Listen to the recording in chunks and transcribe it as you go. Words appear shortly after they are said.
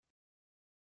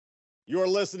You're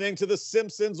listening to the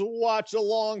Simpsons Watch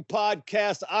Along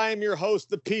podcast. I am your host,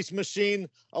 the Peace Machine.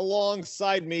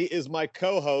 Alongside me is my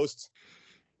co-host,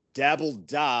 Dabble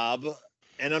Dob.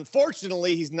 And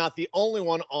unfortunately, he's not the only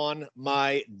one on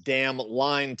my damn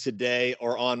line today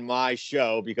or on my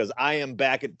show, because I am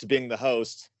back to being the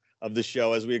host of the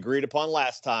show as we agreed upon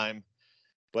last time.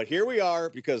 But here we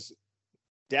are because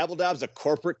Dabble Dob's a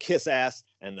corporate kiss ass,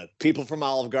 and the people from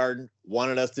Olive Garden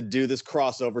wanted us to do this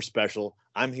crossover special.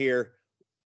 I'm here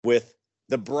with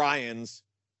the Bryans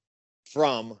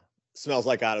from Smells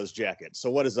Like Otto's Jacket.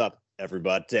 So what is up,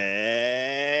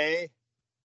 everybody?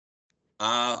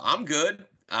 I'm good.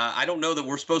 I don't know that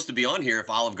we're supposed to be on here if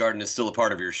Olive Garden is still a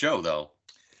part of your show, though.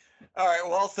 All right,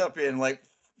 well, I'll step in.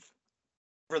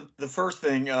 For the first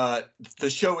thing, the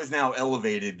show is now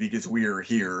elevated because we are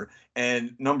here.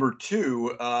 And number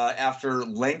two, after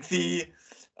lengthy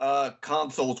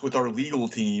consults with our legal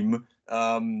team,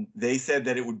 they said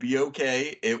that it would be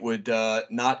okay. It would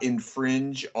not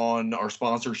infringe on our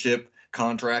sponsorship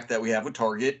contract that we have with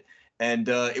Target. And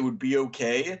it would be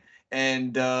okay.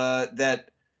 And that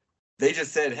they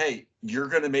just said, hey, you're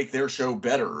going to make their show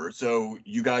better. So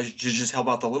you guys should just help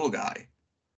out the little guy.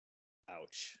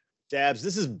 Ouch. Dabs,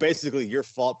 this is basically your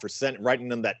fault for writing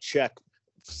them that check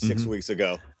 6 weeks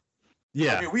ago.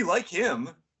 Yeah. I mean, we like him.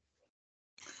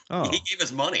 Oh. He gave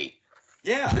us money.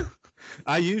 Yeah.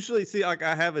 I usually see,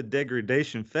 I have a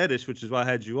degradation fetish, which is why I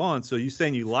had you on. So you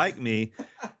saying you like me,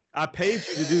 I paid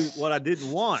you to do what I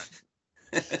didn't want.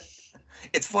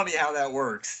 It's funny how that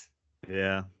works.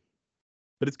 Yeah.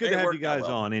 But it's good to have you guys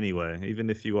on anyway, even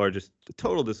if you are just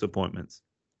total disappointments.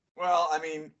 Well, I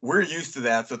mean, we're used to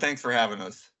that, so thanks for having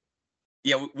us.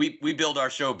 Yeah, we build our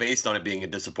show based on it being a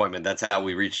disappointment. That's how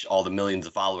we reach all the millions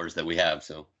of followers that we have.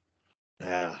 So,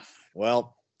 yeah.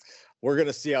 Well, we're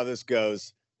gonna see how this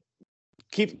goes.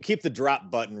 Keep the drop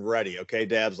button ready, okay,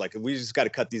 Dabs? Like, we just got to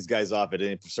cut these guys off at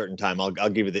any certain time. I'll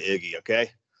give you the Iggy,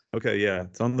 okay? Okay, yeah.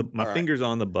 It's on my finger's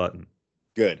on the button.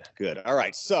 Good. All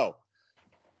right. So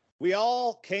we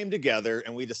all came together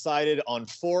and we decided on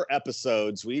 4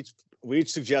 episodes. We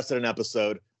each suggested an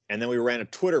episode, and then we ran a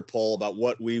Twitter poll about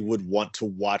what we would want to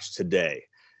watch today.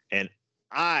 And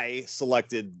I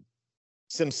selected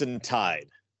Simpson Tide,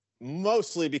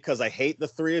 mostly because I hate the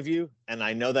 3 of you, and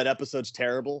I know that episode's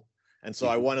terrible, and so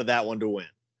I wanted that one to win.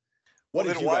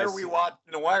 Why are we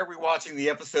watching the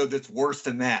episode that's worse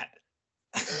than that?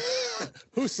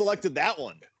 Who selected that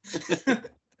one?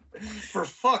 For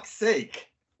fuck's sake.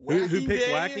 Who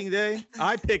picked Whacking Day?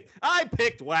 I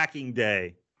picked Whacking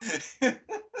Day.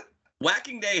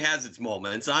 Whacking Day has its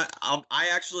moments. I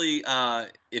actually,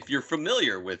 if you're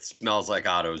familiar with Smells Like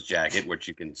Otto's Jacket, which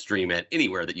you can stream at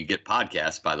anywhere that you get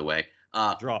podcasts, by the way,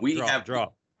 drop.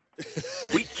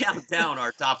 We count down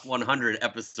our top 100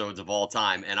 episodes of all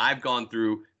time, and I've gone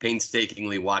through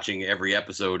painstakingly watching every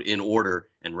episode in order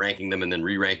and ranking them and then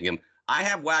re-ranking them. I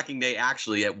have Whacking Day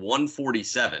actually at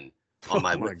 147 on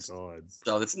my list. God.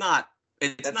 So it's not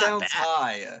sounds bad.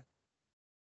 High.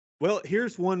 Well,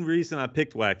 here's one reason I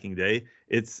picked Whacking Day.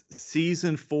 It's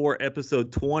season 4,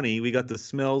 episode 20. We got the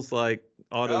Smells Like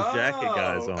Otto's Jacket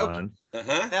guys on.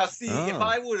 Okay. Now, see, if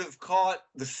I would have caught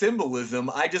the symbolism,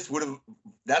 I just would have.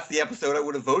 That's the episode I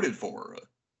would have voted for.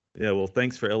 Yeah, well,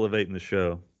 thanks for elevating the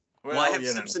show. Well, I have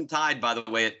Simpson Tide, by the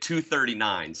way, at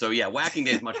 239. So yeah, Whacking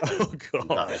Day is much better. Oh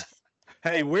God.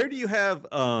 Hey, where do you have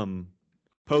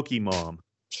Pokemon?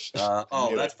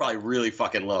 That's probably really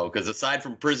fucking low, because aside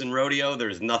from Prison Rodeo,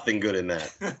 there's nothing good in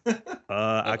that.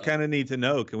 I kind of need to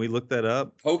know. Can we look that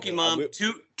up? Pokemon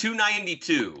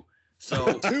 292.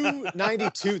 So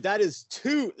 292. That is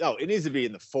two. Oh, it needs to be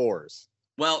in the 4s.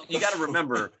 Well, you got to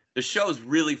remember the show's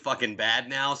really fucking bad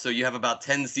now, so you have about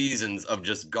 10 seasons of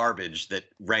just garbage that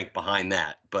rank behind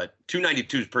that. But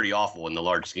 292 is pretty awful in the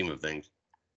large scheme of things.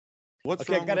 What's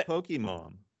wrong with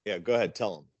Pokemon? Yeah, go ahead.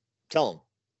 Tell him.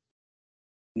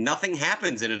 Nothing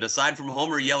happens in it aside from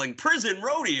Homer yelling, "Prison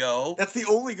Rodeo!" That's the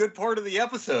only good part of the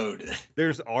episode.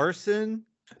 There's arson.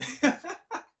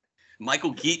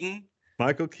 Michael Keaton.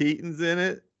 Michael Keaton's in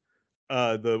it.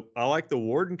 I like the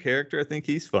warden character. I think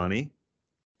he's funny.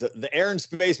 The Air and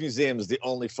Space Museum is the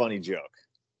only funny joke.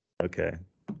 Okay,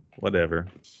 whatever.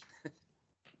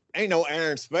 Ain't no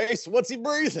air in space. What's he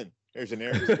breathing? There's an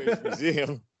Air and Space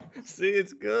Museum. See,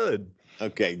 it's good.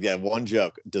 Okay, yeah, one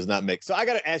joke does not make. So I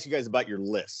got to ask you guys about your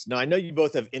lists. Now, I know you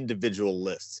both have individual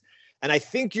lists, and I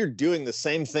think you're doing the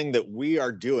same thing that we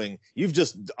are doing. You've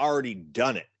just already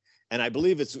done it. And I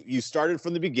believe you started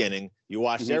from the beginning, you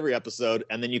watched every episode,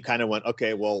 and then you kind of went,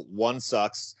 okay, well, 1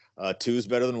 sucks, 2 is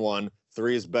better than 1,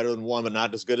 3 is better than 1, but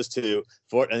not as good as 2,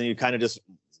 4, and then you kind of just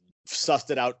sussed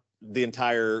it out the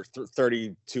entire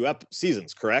 32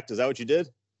 seasons, correct? Is that what you did?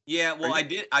 Yeah, well, I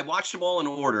did. I watched them all in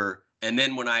order, and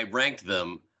then when I ranked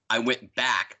them, I went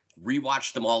back,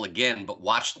 rewatched them all again, but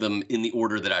watched them in the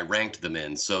order that I ranked them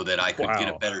in, so that I could get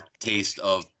a better taste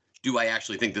of, do I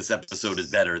actually think this episode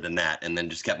is better than that? And then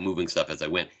just kept moving stuff as I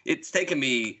went. It's taken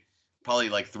me probably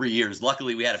like 3 years.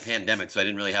 Luckily, we had a pandemic, so I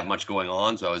didn't really have much going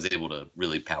on, so I was able to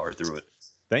really power through it.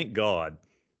 Thank God.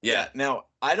 Yeah. Now,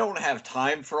 I don't have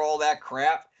time for all that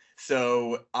crap,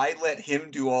 so I let him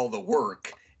do all the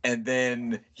work, and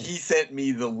then he sent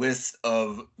me the list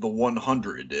of the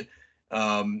 100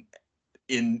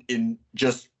 in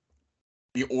just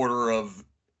the order of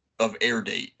air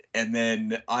date. And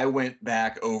then I went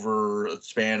back over a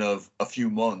span of a few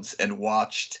months and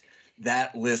watched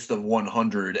that list of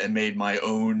 100 and made my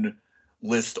own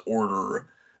list order.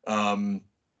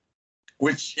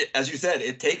 Which, as you said,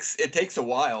 it takes a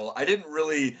while. I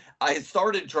had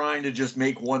started trying to just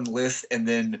make one list and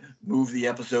then move the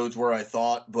episodes where I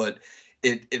thought, but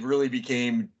it really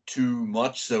became too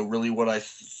much. So really what I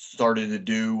started to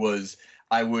do was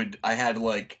I had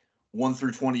like 1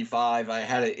 through 25. I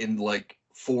had it in like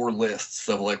 4 lists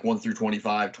of like 1 through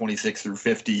 25, 26 through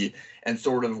 50, and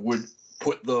sort of would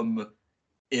put them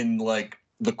in like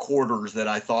the quarters that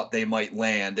I thought they might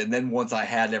land. And then once I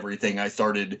had everything, I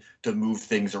started to move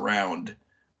things around.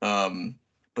 But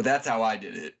that's how I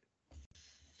did it.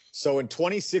 So in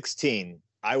 2016,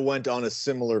 I went on a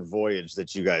similar voyage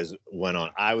that you guys went on.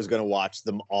 I was going to watch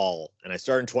them all. And I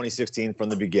started in 2016 from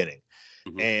the beginning.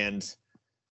 Mm-hmm. And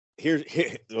here,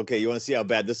 okay, you want to see how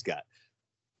bad this got?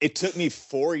 It took me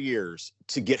 4 years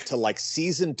to get to like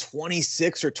season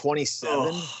 26 or 27.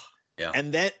 Oh, yeah.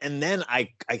 And then I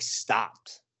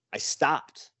stopped.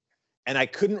 And I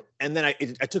couldn't, and then I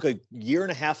took a 1.5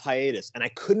 year hiatus, and I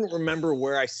couldn't remember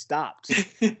where I stopped.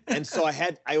 And so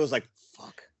I was like,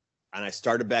 fuck. And I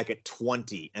started back at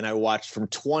 20, and I watched from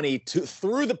 20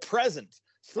 through the present,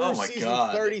 through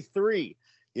season 33.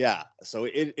 Yeah. So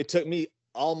it took me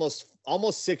almost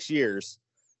 6 years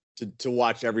to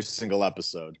watch every single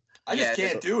episode. I just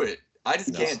can't do it.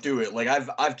 Can't do it. Like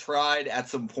I've tried at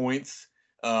some points,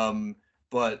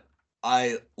 but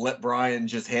I let Brian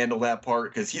just handle that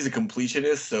part because he's a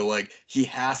completionist. So like he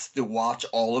has to watch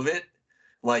all of it.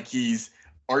 Like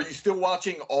are you still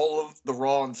watching all of the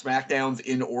Raw and SmackDowns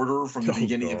in order from the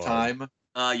beginning of time?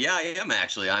 Yeah, I am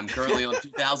actually. I'm currently on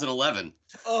 2011.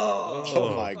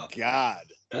 Oh my God.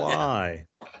 Why?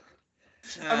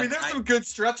 I mean, there's some good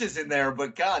stretches in there,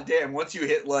 but goddamn, once you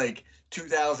hit like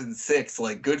 2006,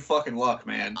 like good fucking luck,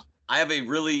 man. I have a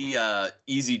really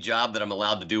easy job that I'm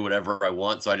allowed to do whatever I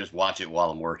want, so I just watch it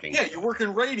while I'm working. Yeah, you work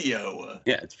in radio.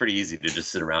 Yeah, it's pretty easy to just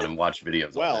sit around and watch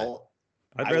videos. Well,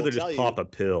 I'd rather just pop a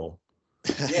pill.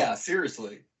 Yeah,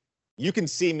 seriously. You can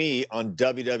see me on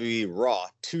WWE Raw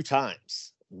 2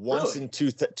 times. Once in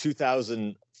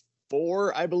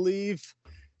 2004, I believe.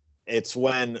 It's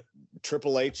when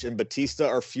Triple H and Batista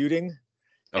are feuding,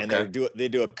 and they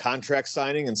do a contract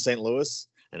signing in St. Louis,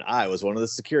 and I was one of the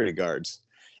security guards.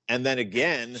 And then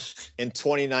again in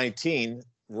 2019,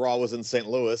 Raw was in St.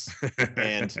 Louis,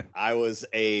 and I was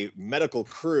a medical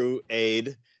crew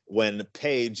aide when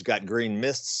Paige got green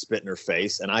mist spit in her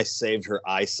face, and I saved her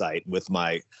eyesight with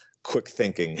my quick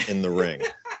thinking in the ring.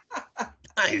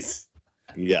 Nice.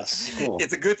 Yes. Cool.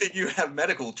 It's a good thing you have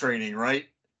medical training, right?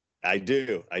 I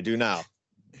do now.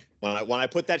 When I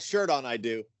put that shirt on, I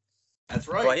do. That's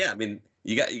right. Well, yeah. I mean,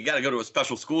 you got to go to a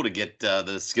special school to get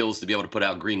the skills to be able to put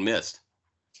out green mist.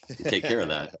 Take care of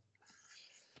that.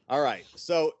 All right.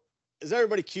 So, is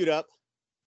everybody queued up?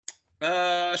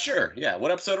 Sure. Yeah.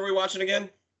 What episode are we watching again?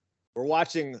 We're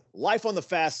watching Life on the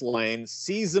Fast Lane,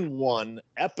 season 1,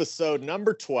 episode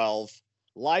number 12.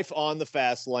 Life on the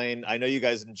Fast Lane. I know you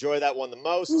guys enjoy that one the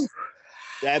most.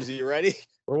 Dabs, are you ready?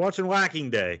 We're watching Whacking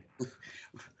Day.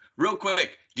 Real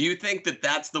quick, do you think that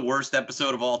that's the worst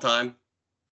episode of all time?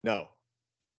 No.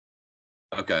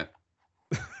 Okay.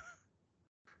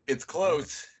 It's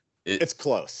close. It's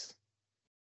close.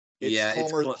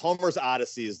 Homer's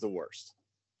Odyssey is the worst.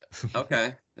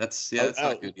 Okay. That's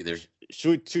not good either.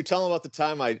 Should we tell them about the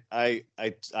time I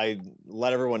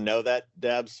let everyone know that,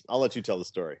 Dabs? I'll let you tell the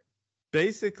story.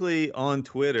 Basically, on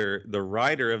Twitter, the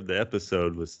writer of the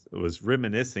episode was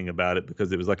reminiscing about it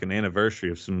because it was like an anniversary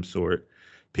of some sort.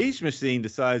 Peach Machine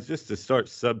decides just to start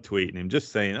subtweeting him,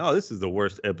 just saying, "Oh, this is the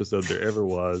worst episode there ever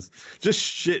was," just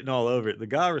shitting all over it. The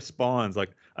guy responds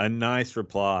like a nice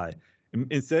reply.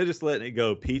 Instead of just letting it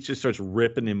go, Peach just starts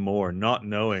ripping him more, not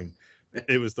knowing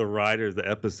it was the writer of the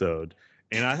episode.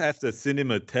 And I have to send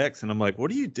him a text, and I'm like, "What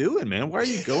are you doing, man? Why are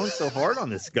you going so hard on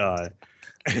this guy?"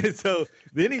 And so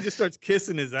then he just starts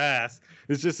kissing his ass.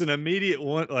 It's just an immediate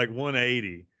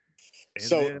 180. And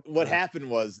So then, what happened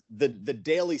was the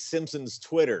Daily Simpsons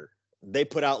Twitter, they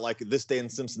put out like this day in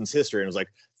Simpsons history, and it was like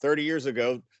 30 years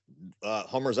ago,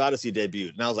 Homer's Odyssey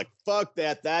debuted. And I was like, fuck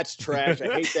that, that's trash.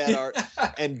 I hate that art.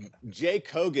 And Jay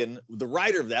Kogan, the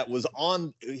writer of that,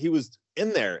 he was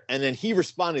in there. And then he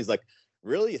responded, he's like,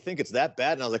 really? You think it's that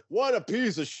bad? And I was like, what a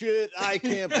piece of shit. I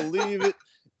can't believe it.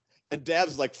 And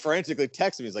Dab's like frantically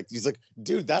texting me. He's like,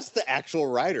 dude, that's the actual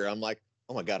writer. I'm like,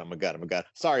 oh my God.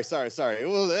 Sorry. It's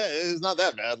not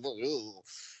that bad.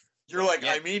 You're like,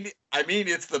 Yeah. I mean,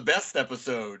 it's the best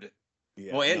episode.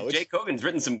 Yeah, Well, and no, Jay Kogan's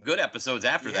written some good episodes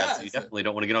after that, so you definitely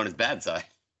don't want to get on his bad side.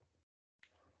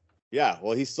 yeah,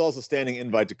 well, he still has a standing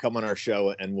invite to come on our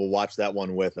show, and we'll watch that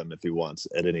one with him if he wants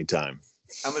at any time.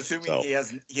 I'm assuming So- he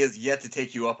has yet to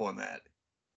take you up on that.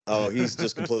 Oh, he's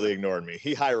just completely ignored me.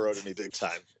 He high roaded me big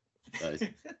time. Nice.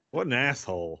 what an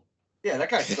asshole. Yeah, that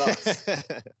guy sucks.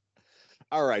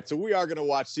 All right, so we are going to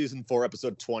watch season 4,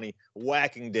 episode 20,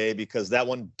 Whacking Day, because that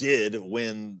one did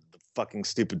win the fucking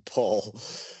stupid poll.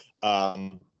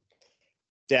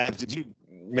 Dad, did you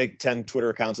make 10 Twitter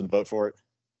accounts and vote for it?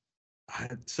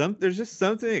 There's just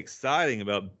something exciting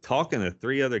about talking to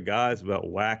 3 other guys about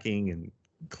whacking and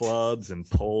clubs and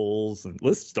polls, and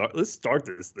let's start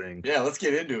this thing. Yeah, let's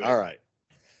get into it. All right.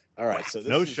 So this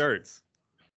No is- shirts.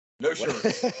 No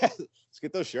shirts. Let's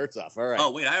get those shirts off. All right. Oh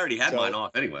wait, I already had So- mine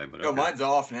off anyway. But No, okay. mine's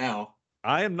off now.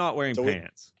 I am not wearing So we-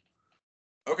 pants.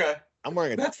 Okay. I'm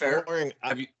wearing That's fair. I'm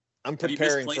Have you? I'm have you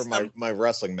preparing for misplaced them? my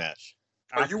wrestling match.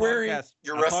 Are you wearing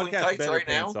your wrestling tights better right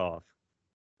now? pants off.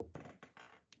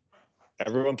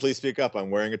 Everyone, please speak up. I'm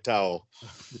wearing a towel.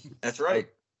 That's right.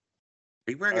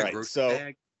 Are you wearing All a right, grocery so-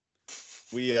 bag?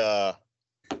 We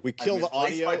kill I the misplaced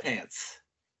audio my pants.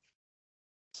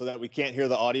 so that we can't hear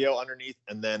the audio underneath,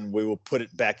 and then we will put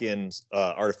it back in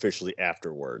artificially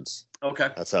afterwards. Okay.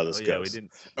 That's how this Oh, goes. yeah, we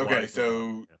didn't. Okay,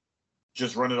 so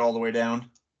just run it all the way down.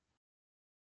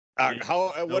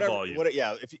 How No whatever volume. what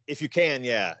yeah, if you can,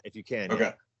 yeah.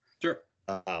 Okay. Sure.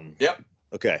 Yep.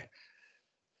 Okay.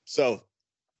 So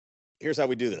here's how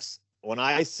we do this. When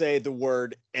I say the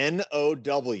word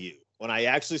NOW, when I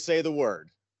actually say the word,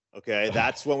 okay,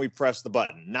 that's when we press the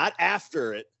button. Not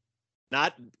after it,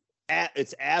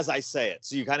 it's as I say it.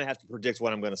 So you kind of have to predict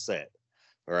when I'm going to say it.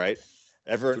 All right.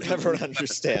 Everyone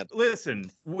understand.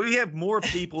 Listen, we have more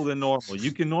people than normal.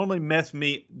 You can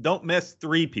normally don't mess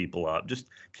 3 people up. Just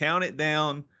count it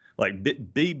down like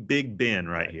Big Ben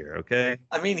right here, okay?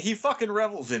 I mean, he fucking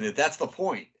revels in it. That's the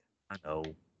point. I know.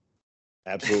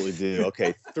 Absolutely do.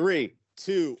 Okay. 3,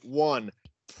 2, 1.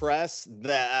 Press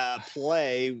the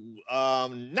play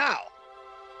now.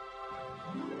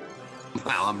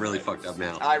 Wow, I'm really fucked up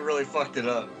now. I really fucked it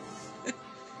up.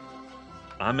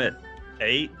 I'm at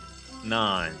 8,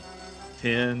 9,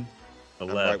 10, I'm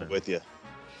 11. right with you.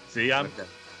 See, I'm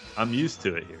used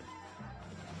to it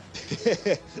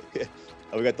here.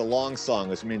 We got the long song,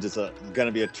 which means it's going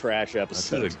to be a trash This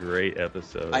episode. is a great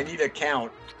episode. I need a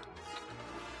count.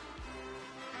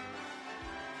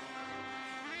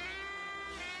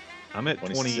 I'm at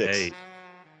 26. 28.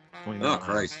 29, Oh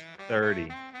Christ.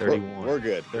 30, 31. We're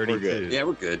good. 32. We're good. Yeah,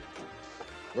 we're good.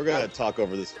 We're going to talk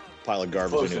over this pile of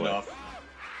garbage Close anyway. enough.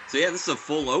 So yeah, this is a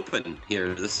full open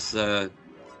here. This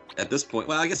at this point,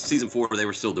 well, I guess season 4 they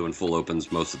were still doing full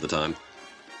opens most of the time.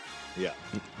 Yeah.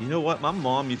 You know what? My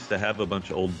mom used to have a bunch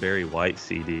of old Barry White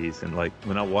CDs, and like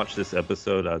when I watched this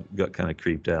episode, I got kind of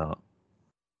creeped out.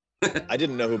 I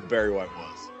didn't know who Barry White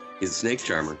was. He's a snake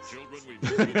charmer.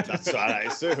 That's what I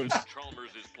assumed.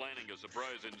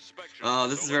 Oh,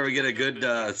 this is where we get a good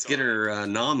Skinner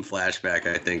Nom flashback,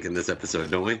 I think, in this episode,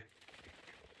 don't we?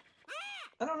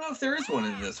 I don't know if there is one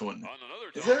in this one.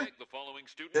 Is there?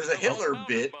 There's a Hitler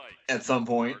bit at some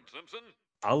point.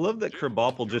 I love that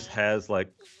Krabappel just has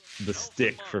like the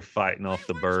stick for fighting off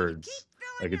the birds.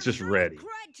 Like it's just ready.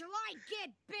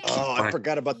 Oh, I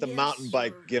forgot about the mountain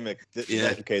bike gimmick.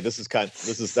 Yeah. Okay, that's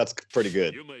pretty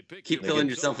good. Keep filling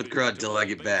yourself with crud till I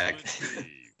get back.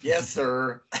 Yes,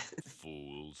 sir.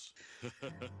 Fools.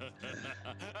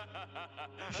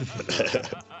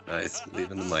 Nice,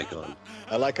 leaving the mic on.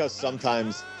 I like how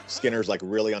sometimes Skinner's like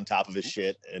really on top of his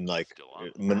shit and like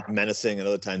menacing, and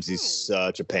other times he's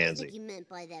such a What you pansy. meant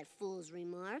by that fool's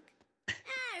remark? Ah,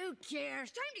 who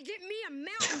cares? Time to get me a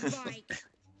mountain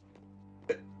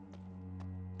bike.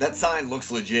 That sign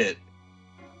looks legit.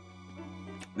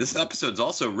 This episode's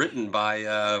also written by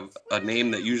a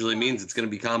name that usually means it's going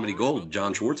to be comedy gold,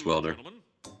 John Schwartzwelder.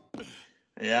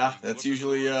 Yeah, that's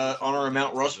usually on our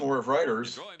Mount Rushmore of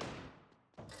writers.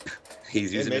 He's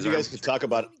Hey, using maybe his you guys arms. could talk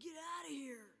about. Get out of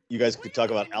here. you guys could talk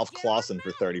about Alf Clausen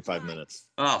for 35 minutes.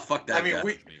 Oh, fuck that I mean,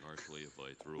 guy.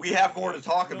 we have more to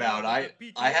talk about. I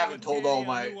haven't told all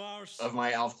my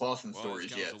Alf Clausen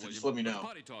stories yet, so just let me know.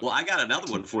 Well, I got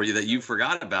another one for you that you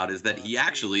forgot about, is that he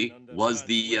actually was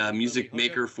the music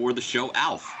maker for the show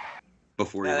Alf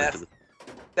before he went to the...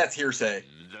 That's hearsay.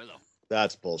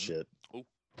 That's bullshit.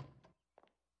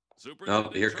 Oh,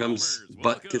 here comes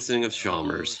butt kissing of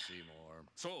Chalmers.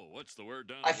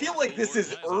 I feel like this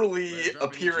is early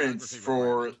appearance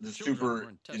for the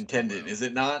superintendent, is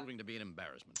it not?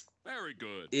 Very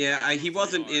good. Yeah, he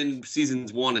wasn't in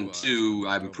seasons 1 and 2,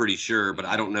 I'm pretty sure, but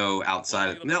I don't know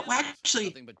outside of... No,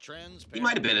 actually, he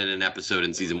might have been in an episode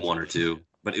in season 1 or 2,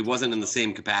 but it wasn't in the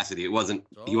same capacity. He wasn't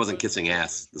kissing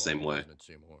ass the same way.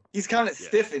 He's kind of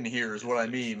stiff in here is what I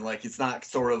mean. Like, it's not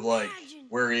sort of like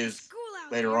where he is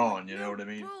later on, you know what I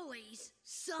mean?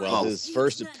 Well, his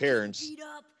first appearance...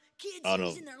 Oh,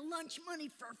 no.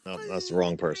 No, that's the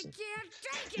wrong person.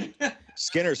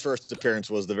 Skinner's first appearance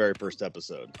was the very first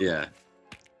episode. Yeah.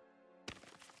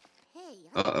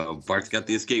 Uh-oh, Bart's got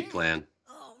the escape plan.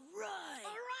 All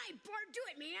right, Bart, do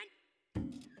it,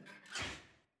 man.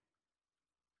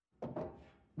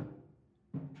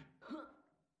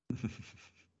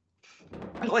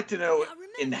 I'd like to know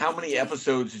in how many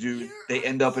episodes do they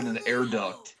end up in an air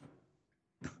duct?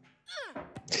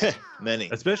 Many.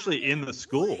 Especially in the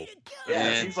school. Yeah,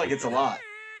 it seems like it's a lot.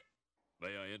 May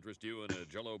I interest you in a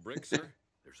Jello brick, sir?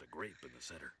 There's a grape in the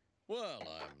center. Well,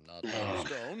 I'm not Oh,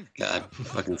 stone. God,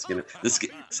 fucking Skinner. The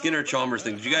Skinner Chalmers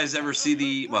thing. Did you guys ever see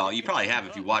the... Well, you probably have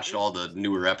if you watched all the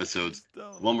newer episodes. The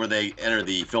one where they enter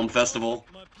the film festival.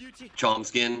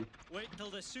 Chalmskin. Wait till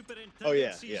the superintendent Oh,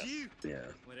 yeah, sees yeah. you. Yeah.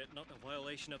 Were it not a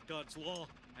violation of God's law,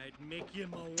 I'd make you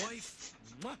my wife.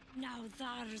 Mwah. Now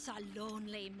there's a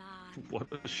lonely man. What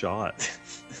a shot.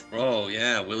 Oh,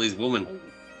 yeah, Willie's woman.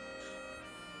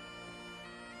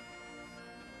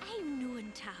 I'm new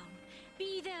in town.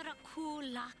 Be there a cool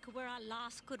lock where a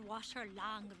lass could wash her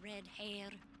long red hair?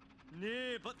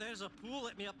 Nay, but there's a pool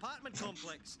at my apartment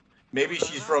complex. Maybe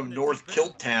she's from North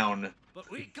Kilttown. But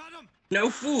we got him. No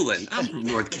fooling. I'm from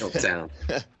North Kiltown.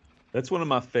 That's one of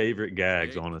my favorite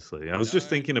gags, honestly. I was just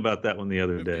thinking about that one the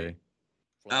other day.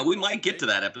 We might get to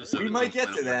that episode. We might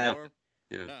get to that.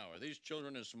 Yeah. Now, are these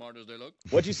children as smart as they look?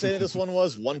 What'd you say this one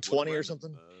was? 120 or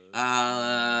something?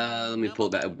 Let me pull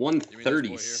it back.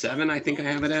 137, I think I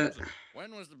have it at.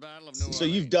 When was the Battle of New So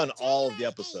you've done all of the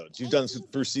episodes. You've done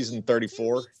through season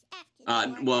 34?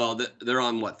 Well, they're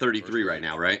on, what, 33 right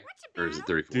now, right? Or is it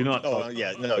 34? Do not. Oh,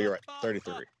 yeah. No, you're right.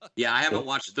 33. Yeah, I haven't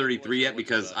watched 33 yet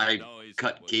because I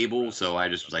cut cable, so I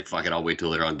just was like, fuck it, I'll wait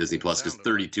till they're on Disney Plus because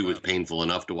 32 is painful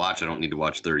enough to watch. I don't need to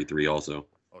watch 33 also.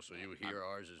 Oh, so you hear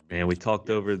ours is Man, we talked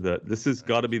over this has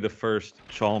got to be the first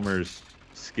Chalmers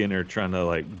Skinner trying to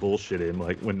like bullshit him,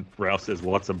 like when Ralph says,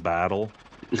 "What's a battle?"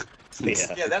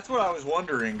 Yeah, that's what I was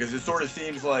wondering because it sort of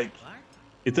seems like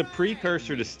It's a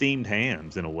precursor to steamed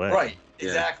hams in a way. right, Yeah.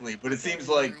 exactly. But it seems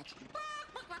like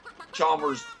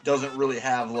Chalmers doesn't really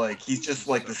have like he's just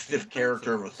like the stiff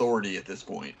character of authority at this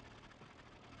point.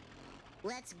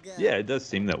 Let's go. Yeah, it does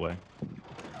seem that way.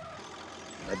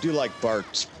 I do like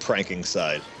Bart's pranking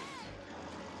side.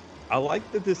 I like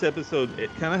that this episode, it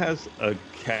kind of has a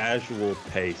casual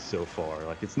pace so far.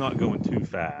 Like, it's not going too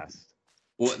fast.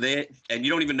 Well, and you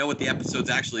don't even know what the episode's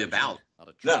actually about.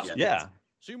 No. Yeah.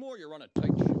 Seymour, you're on a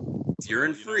tight ship. You're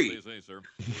in free. They say, sir.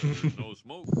 There's no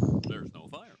smoke. There's no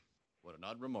fire. What an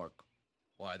odd remark.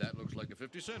 Why, that looks like a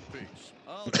 50-cent piece.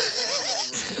 I'll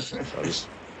just I was-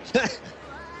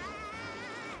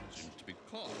 seems to be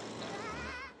caught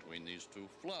between these two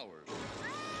flowers.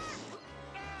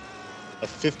 A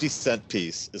 50-cent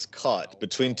piece is caught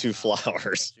between two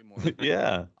flowers. Seymour,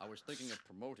 Yeah. I was thinking of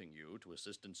promoting you to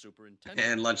assistant superintendent.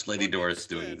 And Lunch Lady But Doris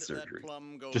doing the instead, that surgery.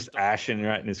 plum goes Just to- ashing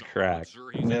right in his crack.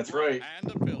 Sir, he's That's a crook right.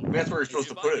 and a pill. That's where you're supposed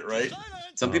to put it, right?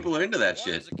 Some people are into that Why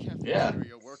shit. is a cafeteria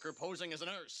Yeah. worker posing as a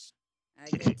nurse? I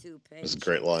get 2 That's a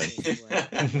great line.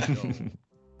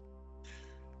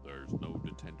 There's no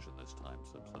detention this time,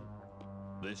 Simpson.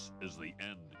 This is the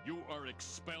end. You are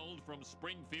expelled from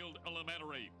Springfield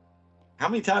Elementary. How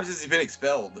many times has he been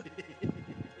expelled?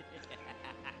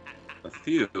 A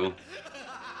few.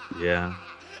 Yeah.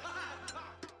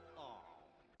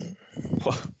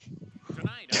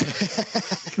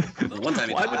 One time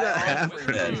he Why died. did that happen?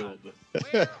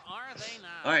 Where are they now?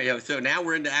 All right, yeah, so now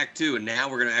we're into Act 2, and now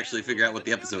we're going to actually figure out what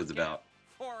the episode's about.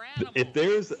 If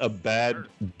there's a bad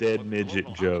dead midget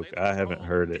joke, I haven't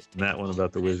heard it. And that one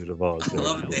about the Wizard of Oz. I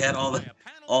love that they had all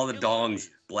the dongs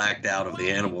blacked out of the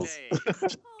animals. Oh,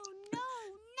 no,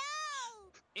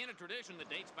 In a tradition that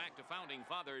dates back to founding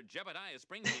father Jebediah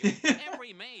Springfield,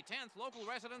 every May 10th, local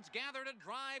residents gather to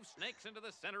drive snakes into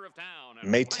the center of town. And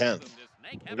May plant 10th. them to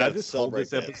snake We heaven. gotta I just hold celebrate this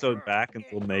that. episode back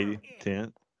until May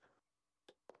 10th.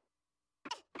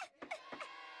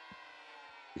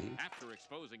 After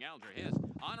exposing Alger Hiss,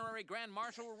 Honorary Grand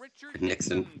Marshal Richard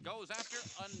Nixon. goes after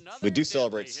another We do deadly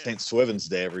celebrate hit. St. Swithin's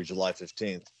Day every July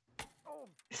 15th.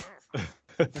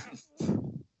 Is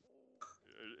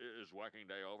whacking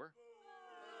day over?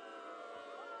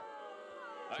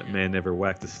 That man never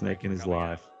whacked a snake in his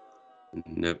life.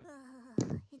 Nope.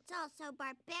 It's all so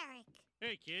barbaric.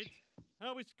 Hey, kids.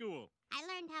 How was school? I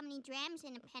learned how many drams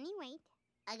in a pennyweight.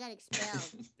 I got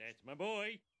expelled. That's my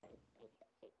boy.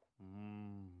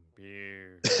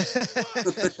 Beer. Look, Dad,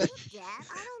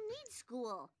 I don't need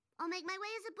school. I'll make my way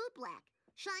as a boot black.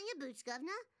 Shine your boots,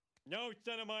 governor. No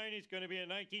son of mine is going to be a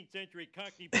 19th century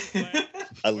Cockney bootblack.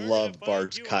 I We're love gonna find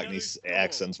Bart's you Cockney another school.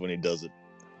 accents when he does it.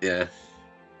 Yeah.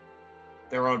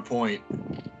 They're on point.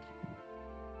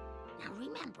 Now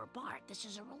remember, Bart, this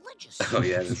is a religious. Oh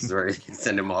yeah, this is where you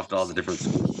send him off to all the different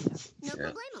schools. No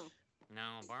Yeah. problemo.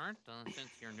 Now, Bart, since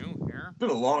you're new here, It's been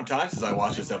a long time since I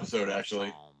watched this episode,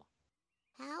 actually.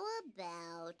 How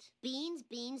about Beans,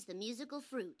 Beans, the musical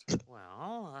fruit?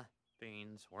 Well,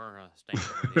 beans were a staple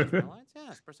of the Israelites.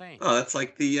 Yes, per se. Oh, that's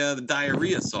like the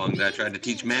diarrhea song that I tried to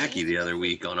teach Mackie the other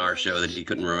week on our show that he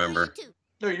couldn't remember.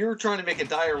 No, you were trying to make a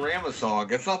diorama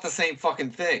song. It's not the same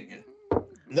fucking thing.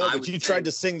 No, I but would you say- tried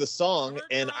to sing the song,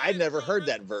 and I never heard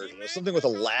that version. It was something with a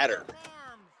ladder.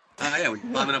 Oh yeah, when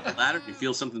you're climbing up a ladder, you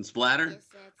feel something splatter. Yes,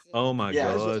 that's it. Oh my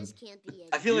Yeah, God. Just can't be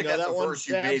I feel You like know that's that a one, verse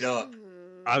you Dabs? made up.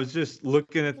 I was just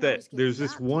looking at that. There's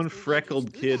this one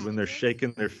freckled kid when they're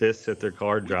shaking their fists at their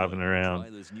car driving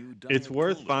around. It's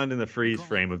worth finding the freeze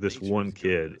frame of this one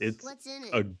kid. It's What's in it?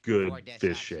 a good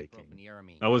fist shaking.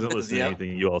 I wasn't listening to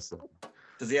anything you all said.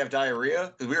 Does he have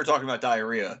diarrhea? Because we were talking about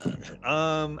diarrhea.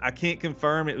 I can't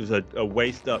confirm. It was a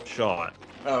waist up shot.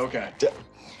 Oh, okay.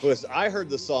 Was I heard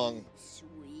the song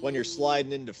when you're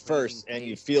sliding into first and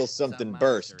you feel something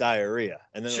burst, diarrhea,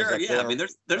 and then it was Sure, like yeah. I going mean,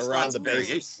 there's around lots the of bases.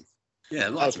 variations. Yeah,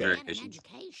 lots Okay. of And an variations.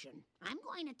 education. I'm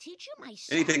going to teach you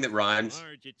myself. Anything that rhymes.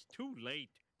 Marge, it's too late.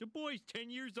 The boy's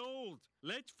 10 years old.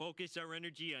 Let's focus our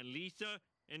energy on Lisa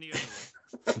and the other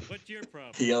one. What's your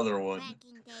problem? The other one.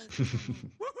 Ranking days are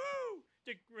coming. Woohoo!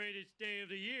 The greatest day of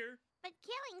the year. But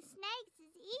killing snakes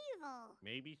is evil.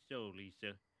 Maybe so,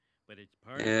 Lisa. But it's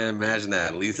part Yeah, of imagine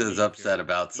that. Lisa's upset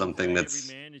about something Inside that's.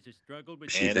 every man is a struggle between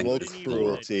She Animal thinks good it's and evil that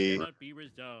cruelty. cannot be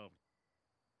resolved.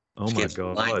 Oh She my can't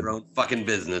mind her God. own fucking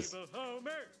business. Evil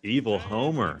Homer. Evil I am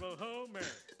Homer. Evil Homer.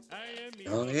 I am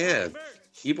Oh, Evil yeah. Homer.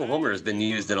 Evil Homer has been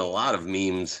used in a lot of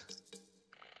memes.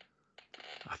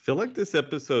 I feel like this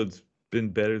episode's been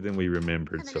better than we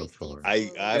remembered Have a so nice day, far.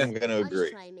 Uncle I'm Logan. gonna I'll just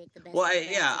agree. try and make the best Well, of I- a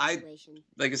bad yeah, I- situation.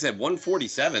 Like I said,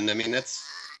 147. I mean, that's.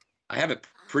 I have it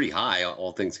pretty high,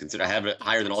 all things considered. I have it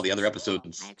higher than all the other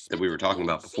episodes that we were talking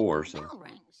about before. So Bell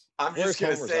rings. I'm Where's just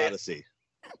going to Homer's say Odyssey?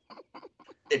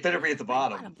 it better be at the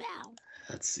What a bottom. bell.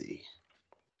 let's see.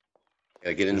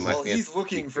 Gotta get into my. While he's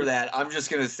looking for that, I'm just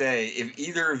going to say if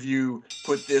either of you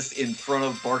put this in front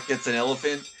of Bart Gets an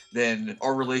Elephant, then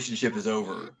our relationship is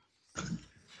over.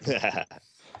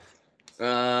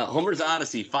 Homer's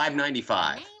Odyssey,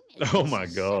 595. Name is Oh my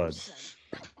Mrs. God. Simpson.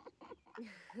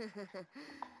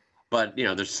 But you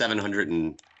know, there's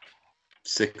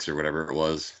 706 or whatever it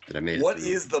was that I made. it What through.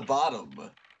 is the bottom? We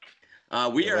Yeah,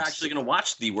 are that's- actually going to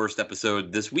watch the worst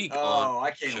episode this week Oh, on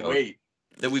I can't show. wait.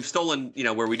 that we've stolen. You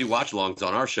know, where we do watch alongs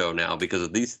on our show now because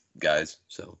of these guys.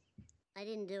 So I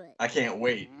didn't do it. I can't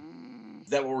wait. Is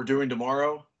that what we're doing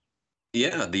tomorrow?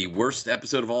 yeah, the worst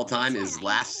episode of all time is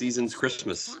last season's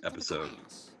Christmas episode.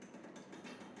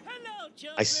 Hello, I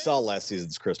children. saw last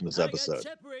season's Christmas I got episode.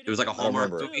 separated It was like a from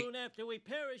Hallmark the movie. platoon after we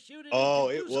parachuted Oh,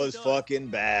 into it was Dusseldorf. fucking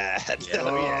bad. Yeah.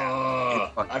 Oh,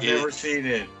 yeah. Oh, I've Yeah. never seen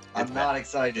it. I'm It's not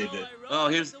excited. So I Oh,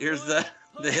 rode here's the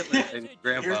the Hitler thing,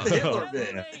 Grandpa. Here's the Hitler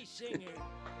bit. Holiday singing.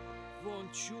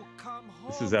 Won't you come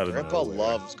This is home? out of Grandpa nowhere.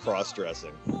 loves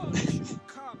cross-dressing. Won't you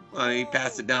come Well, he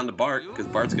passed it down to Bart because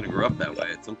Bart's going to grow up that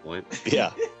way at some point.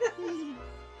 Yeah.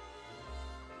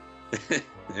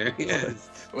 There he is.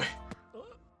 Ach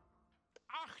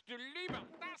du Liebe,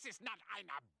 das ist not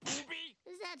eine Bubi.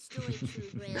 Is that story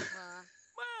true, Grandpa?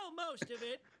 Well, most of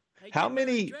it. I How did wear a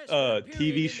many dress for a period in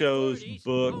TV the shows, 40s.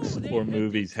 books, Oh, they or had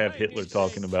movies these have tiny Hitler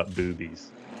talking snakes. about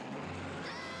boobies?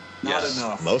 Not Yes.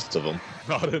 enough. Most of them.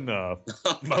 Not enough.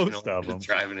 Most of them.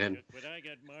 Driving in. That's what I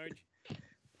got, Marge.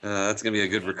 That's going to be a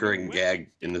good recurring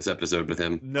gag in this episode with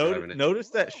him. driving it. Notice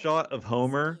that shot of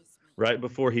Homer right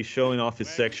before he's showing off his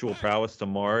sexual prowess to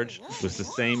Marge was the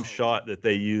same shot that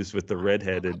they used with the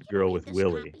redheaded girl with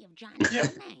Willie.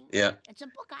 Yeah. It's a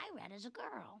book I read as a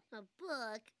girl. A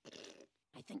book.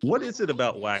 I think you What might is it like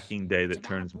about this. Whacking Day It's that about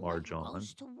turns a boy Marge who on?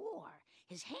 goes to war.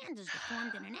 His hand is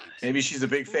deformed in an axe. Maybe she's a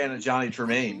big fan of Johnny I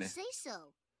Tremaine. didn't say so.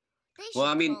 They Well,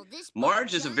 should I mean, call this book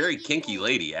Marge is a very Johnny kinky Boy.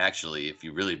 lady, actually. If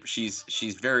you really, she's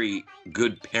very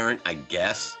good parent, I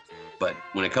guess. But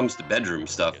when it comes to bedroom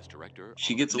stuff, Guest director,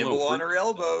 she gets a Nibble little. on her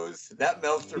elbows. That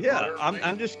melts her Yeah, butter.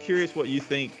 I'm just curious what you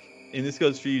think, and this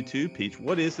goes for you too, Peach.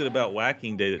 What is it about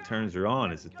Whacking Day that turns her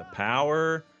on? Is it the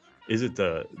power? Is it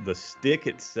the stick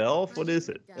itself? What is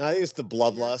it? I think it's the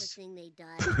bloodlust. Not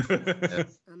the thing they done.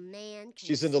 A man can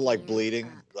She's into like stand bleeding.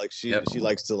 up. Like she Yep. she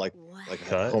likes to like Wow. have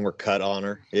Cut? Homer cut on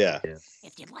her. Yeah.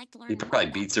 If you'd like to learn He more probably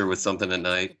about beats her with this, something at you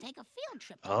night. could take a field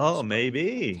trip to Oh, this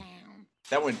maybe. town.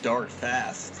 That went dark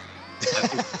fast.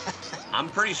 I'm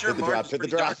pretty sure Hit the Marge drop, is hit the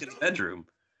pretty dark drop. in the bedroom.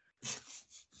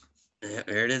 Yeah,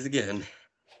 there it is again.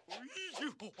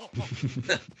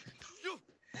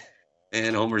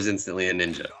 And Homer's instantly a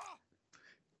ninja.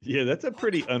 Yeah, that's a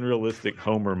pretty unrealistic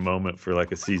Homer moment for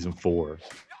like a season 4.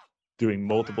 Doing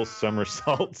multiple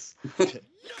somersaults. Dad,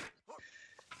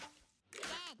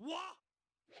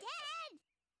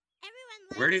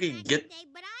 everyone Where did loves he Whacking get Day,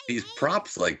 but I these hate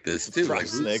props like this too? Prop Like,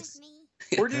 who's- snakes.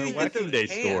 Where did No, he get Whacking those Day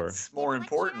store. pants, more What should I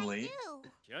importantly? do?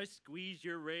 Just squeeze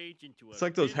your rage into a It's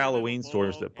like those big little Halloween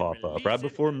stores ball that pop and up release right it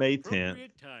before at May an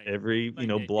appropriate 10th. time. Every Like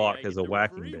that block day I has hit a the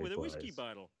Whacking referee Day with a whiskey place.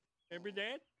 bottle. Remember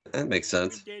that? That makes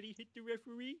sense. When Daddy hit the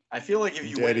referee? I feel like if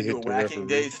you Daddy went into hit a the Whacking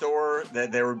referee. Day store,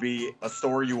 that there would be a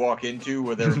store you walk into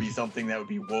where there would be something that would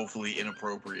be woefully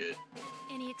inappropriate.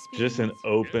 Any Just an experience?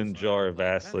 open jar of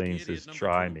That's Vaseline the idiot says, number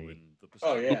try 2 me. in the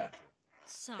Oh Pacific. yeah,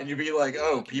 So, and you'd be like,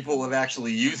 "Oh, people have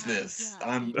actually used this.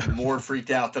 I'm more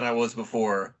freaked out than I was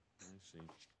before." I see.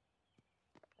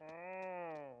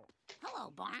 hello,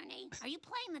 Barney. Are you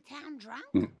playing the town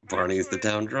drunk? Barney's the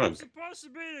town I'm drunk. supposed to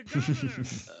be the governor.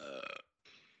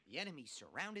 The enemy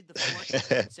surrounded the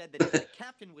fort and said that if the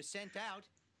captain was sent out,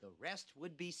 the rest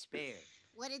would be spared.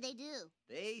 What did they do?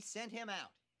 They sent him out.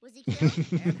 Was he killed?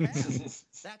 And have.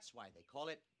 That's why they call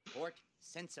it Fort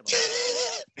Sensible.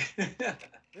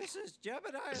 This is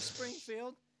Jebediah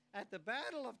Springfield at the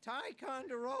Battle of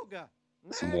Ticonderoga.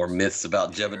 Some more myths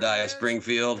about Jebediah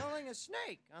Springfield. Killing a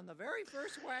snake on the very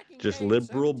first Whacking Just Day of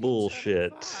liberal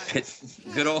bullshit.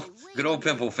 1775. good old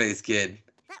pimple face kid.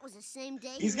 That was the same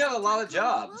day. He's he got a went lot of to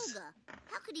jobs. Ticonderoga.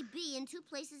 How could he be in two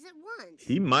places at once?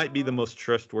 He might be the most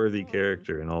trustworthy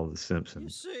character in all of The You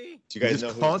Simpsons. see, Do you guys He's know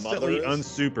who his constantly mother is?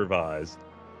 unsupervised.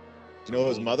 Do you know who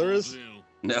his mother is?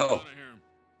 No.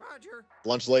 Roger.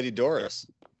 Lunch Lady Doris.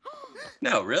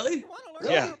 No, really? You want to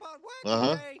learn Yeah. more about Whacking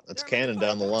Uh-huh. Day? That's There are canon many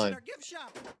down the books in line. our gift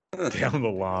shop. Down the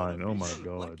line. Oh my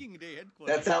god. Whacking Day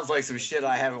headquarters. That sounds like some shit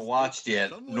I haven't watched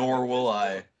yet, nor will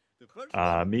I. The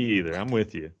first Me either. I'm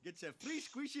with you. gets a free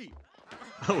squishy.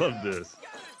 I love this.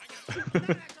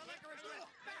 I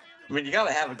mean, you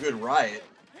gotta have a good riot.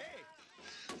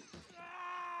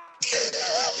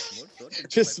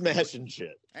 Just smashing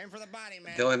shit. Aim for the body,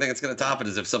 man. The only thing that's going to top it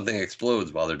is if something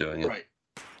explodes while they're doing it. Right.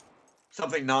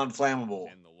 Something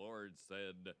non-flammable. And the Lord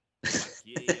said, "Whack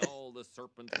ye all the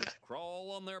serpents which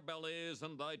crawl on their bellies,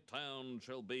 and thy town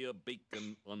shall be a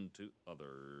beacon unto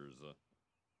others."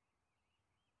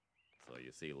 So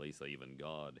you see, Lisa, even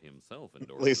God himself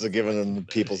endorsed. Lisa giving him the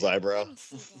people's eyebrow.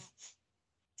 That's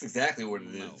exactly what it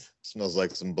No. is. Smells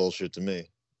like some bullshit to me.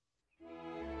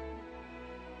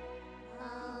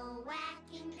 Oh,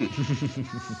 whacking day, oh,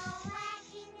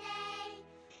 whacking day,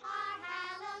 our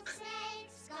hallowed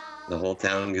snakes go. The whole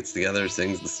town gets together,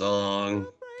 sings the song.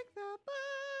 Break the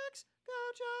backs,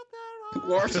 gouge out their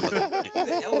Who are eyes. some of them? Who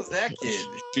the hell is that kid?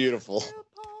 Beautiful. They'll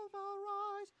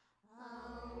pulverize.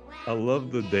 Oh, I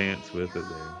love the dance with it there.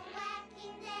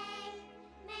 whacking day,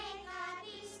 make our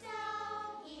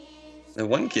bestow his The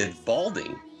one kid's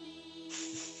balding.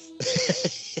 There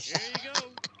you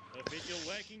go. Official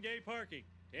Whacking Day parking.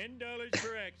 $10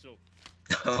 per axle.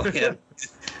 Oh, yeah.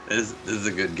 This is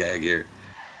a good gag here.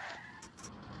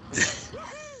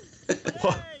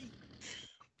 What?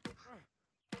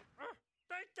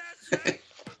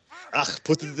 Ah,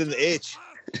 put it in the H.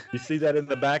 You see that in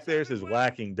the back there? It says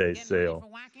Whacking Day sale.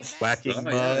 Whacking Oh, yeah.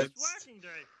 mugs, Whacking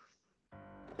Day.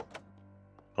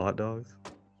 hot dogs.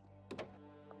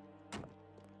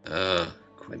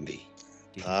 Quimby.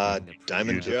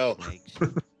 Diamond Joe.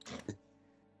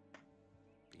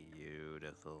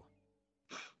 Beautiful.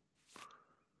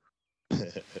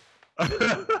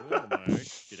 Well,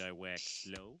 Marge, did I whack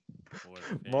slow? Or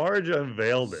fast? Marge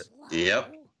unveiled it.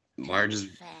 Yep. Marge is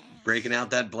breaking out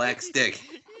that black stick.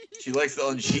 She likes to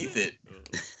unsheath it.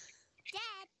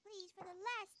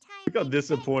 Look how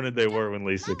disappointed they were when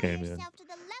Lisa came in. yourself to the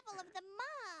level of the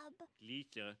mob.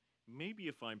 Lisa, maybe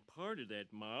if I'm part of that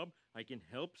mob, I can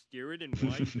help steer it in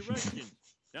wise directions.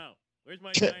 Now, where's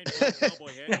my giant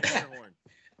cowboy hat and air horn?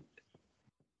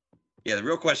 Yeah, the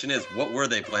real question is, what were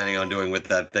they planning on doing with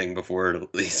that thing before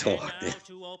Lisa walked in? Now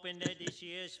to open this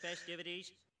year's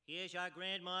festivities, here's our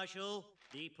Grand Marshal,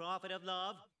 the Prophet of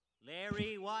Love,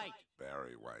 Larry White.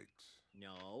 Barry White.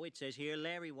 No, it says here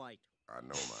Larry White. I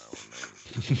know my own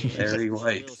name. Larry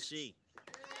White. We'll see.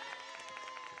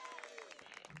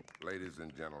 Ladies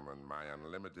and gentlemen, my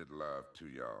unlimited love to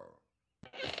y'all.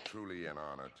 It's truly an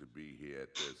honor to be here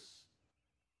at this.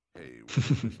 Hey, what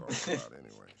is this all about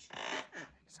anyway?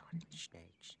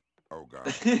 Oh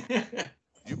God.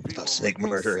 You people Snake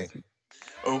murdering.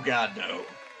 Oh God, no.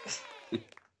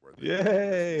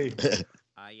 Yay!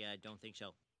 I don't think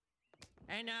so.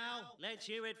 And now, let's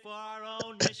hear it for our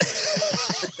own Miss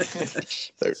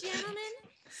Gentlemen,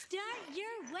 start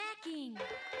your whacking.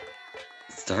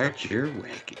 Start your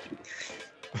whacking.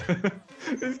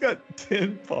 He's got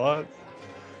 10 pots.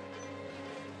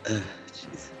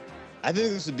 Jeez. I think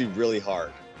this would be really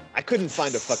hard. I couldn't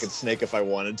find a fucking snake if I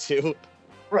wanted to.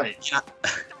 Right. Yeah.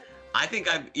 I think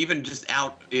I've even just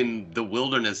out in the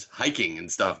wilderness hiking and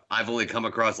stuff, I've only come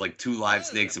across like 2 live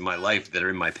snakes in my life that are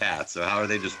in my path. So how are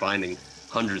they just finding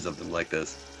hundreds of them like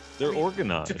this? They're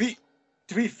organized.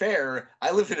 To be fair,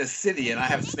 I live in a city and I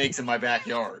have snakes in my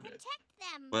backyard.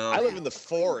 Well, I live in the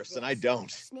forest and I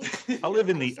don't. I live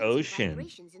in the ocean.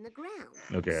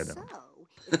 Okay, I don't.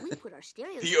 So, if we put our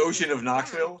stereos The ocean of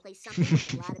Knoxville? play something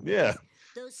with a lot of Yeah. bass,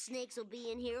 those snakes will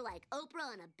be in here like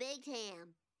Oprah and a big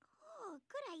ham. Oh,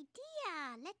 good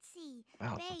idea. Let's see.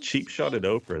 Wow, Bass, cheap shot at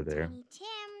Oprah there. Tiny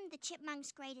Tim, the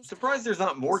Chipmunk's greatest. Surprised there's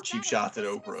not more cheap shots at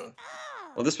Oprah.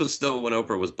 well, this was still when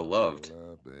Oprah was beloved.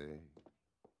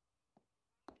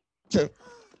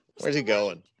 Where's he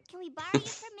going? Can we borrow you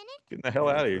for a minute? Getting the hell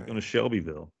out of here. Going to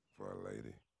Shelbyville. For a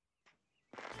lady.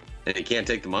 And he can't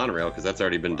take the monorail because that's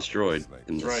already been destroyed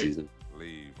in this Right. season.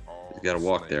 Leave all He's got to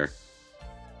walk there.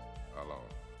 alone.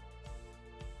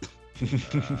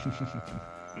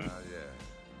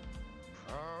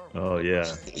 Oh, yeah.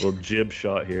 Little jib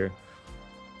shot here.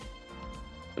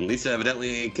 And Lisa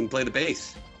evidently can play the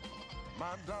bass.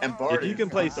 And Bart If you can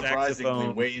play is surprisingly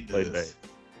saxophone, way into play this. bass.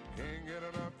 Can't get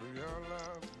enough of your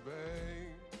love,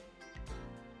 babe.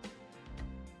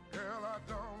 Girl, I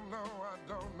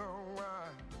don't know why.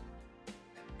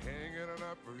 Can't get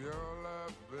enough of your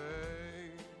love,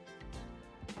 babe.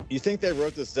 You think they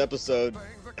wrote this episode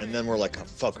and then we're like, oh,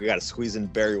 fuck, we got to squeeze in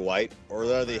Barry White? Or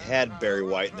they had Barry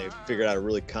White and they figured out a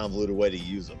really convoluted way to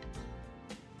use him?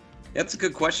 That's a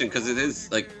good question because it is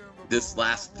like this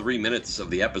last 3 minutes of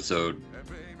the episode.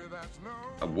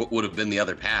 What would have been the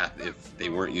other path if they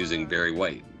weren't using Barry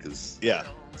White? Because yeah,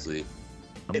 see,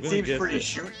 It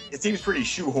seems pretty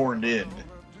shoehorned in.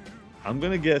 I'm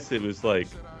going to guess it was like,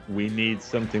 we need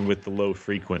something with the low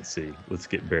frequency. Let's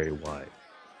get Barry White.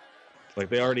 Like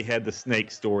they already had the snake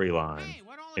storyline.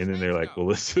 And then they're like, well,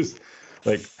 let's just,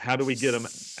 like, how do we get him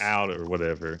out or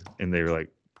whatever? And they were like,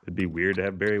 it'd be weird to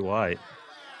have Barry White.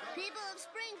 People of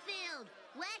Springfield,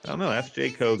 I don't know. Ask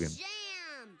Jake Hogan.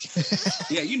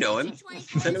 yeah, you know him.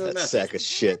 Send him a That message. sack of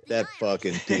shit. That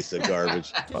fucking piece of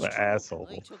garbage. What an asshole.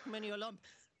 I took many a lump,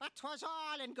 but 'twas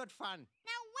all in good fun.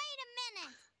 Now wait a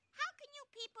minute. How can you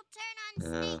people turn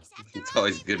on snakes after It's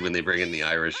always good when they bring in the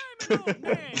Irish. I'm an old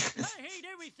man. I hate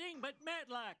everything but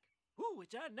Matlock. Ooh,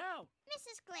 it's on now.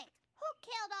 Mrs. Glick, who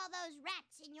killed all those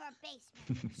rats in your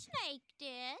basement? Snake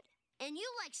did. And you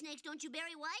like snakes, don't you,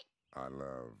 Barry White? I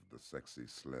love the sexy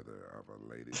slither of a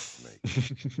lady snake.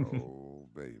 Oh,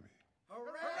 baby.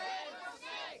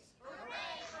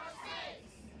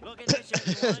 Look at this,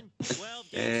 everyone. 12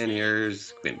 days And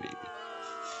here's Quimby.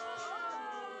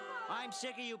 I'm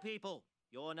sick of you people.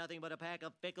 You're nothing but a pack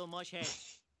of fickle mush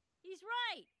heads. He's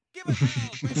right. Give us hell,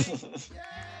 Quimby.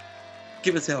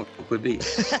 Give us help, Quimby.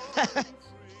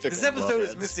 This episode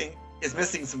is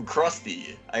missing some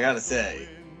Krusty, I gotta say.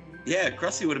 Yeah,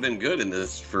 Krusty would have been good in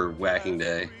this for Whacking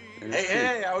Day.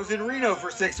 Hey, I was in Reno for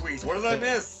 6 weeks. What did I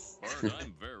miss?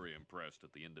 I'm very impressed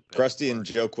at the independent. Krusty and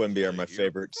Joe Quimby are my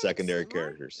favorite secondary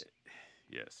characters.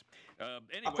 Yes.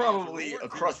 I'm probably a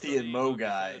Krusty and Mo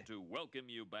guy. To welcome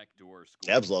you back to our school.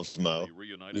 Dabs loves Mo.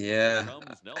 Yeah. Mo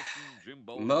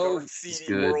Dark is seedy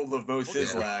good. world of Mo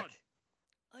Sislak.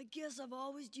 I guess I've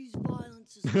always used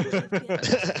violence as a way of getting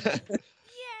attention.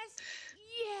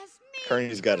 Yes, me.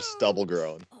 Kearney's got a stubble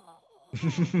growing.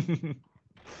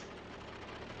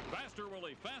 Faster,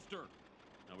 Willie, faster.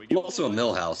 Now we I'm also a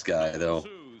Millhouse guy, though.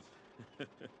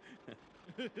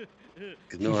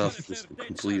 Because no one else is just a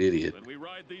complete idiot. When we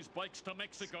ride these bikes to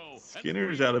Mexico.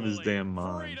 Skinner's out of his damn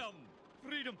mind.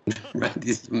 Freedom! Ride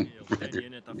these- He'll ride send you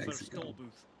in at the first Mexico. toll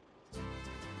booth.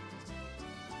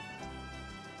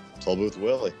 Toll Booth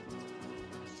Willie.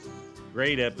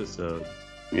 Great episode.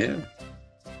 Yeah.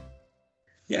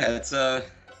 Yeah, it's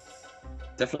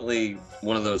definitely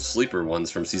one of those sleeper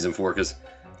ones from season 4 because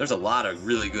there's a lot of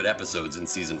really good episodes in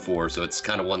season 4, so it's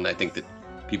kind of one that I think that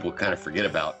people kind of forget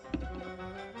about.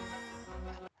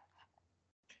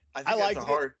 I think it's a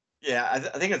hard. Yeah, I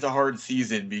think it's a hard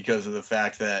season because of the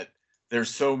fact that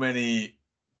there's so many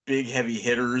big heavy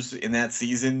hitters in that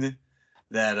season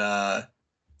that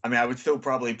I mean, I would still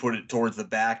probably put it towards the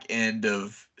back end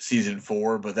of season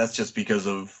 4, but that's just because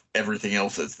of everything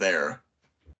else that's there.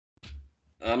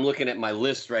 I'm looking at my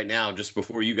list right now just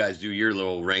before you guys do your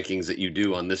little rankings that you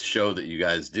do on this show that you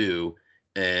guys do,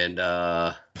 and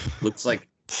looks like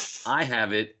I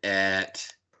have it at.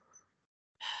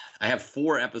 I have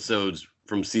 4 episodes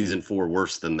from season 4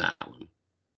 worse than that one.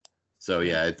 So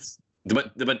yeah, it's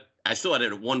but I still had it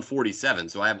at 147.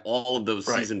 So I have all of those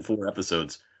season 4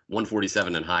 episodes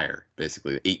 147 and higher,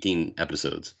 basically 18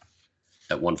 episodes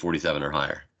at 147 or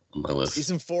higher on my list.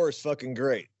 Season 4 is fucking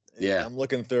great. Yeah, I'm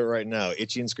looking through it right now.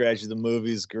 Itchy and Scratchy the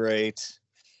movie's great.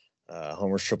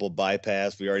 Homer's Triple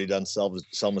Bypass. We already done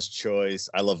Selma's Choice.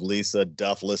 I Love Lisa.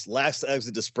 Duffless. Last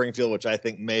Exit to Springfield, which I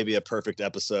think may be a perfect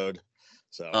episode.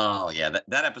 So. Oh yeah,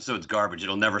 that episode's garbage.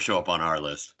 It'll never show up on our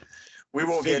list. We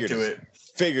won't get to it.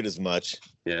 Figured as much.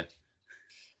 Yeah.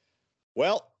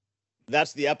 Well,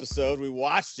 that's the episode. We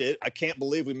watched it. I can't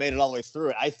believe we made it all the way through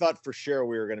it. I thought for sure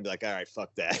we were going to be like, all right,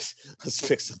 fuck that. Let's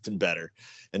pick something better.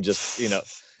 And just,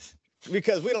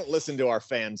 because we don't listen to our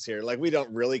fans here. Like, we don't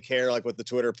really care, like, what the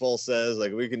Twitter poll says.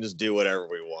 Like, we can just do whatever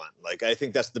we want. Like, I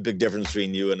think that's the big difference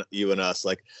between you and us.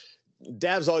 Like,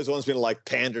 Dabs always wants me to, like,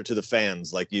 pander to the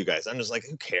fans like you guys. I'm just like,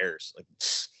 who cares? Like,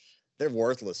 they're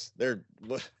worthless. They're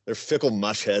fickle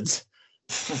mushheads.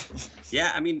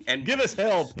 Yeah, I mean, and give us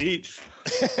hell, Peach.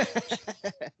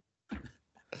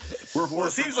 Well,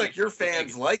 it seems like your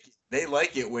fans they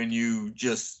like it when you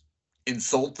just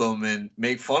insult them and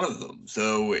make fun of them.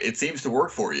 So it seems to work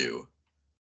for you.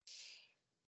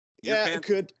 Yeah, it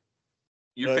could.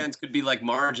 Your fans could be like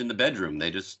Marge in the bedroom.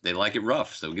 They like it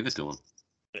rough, so give it to them.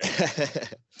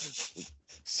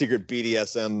 Secret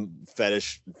BDSM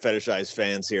fetishized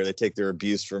fans here. They take their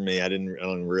abuse from me. I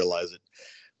don't realize it.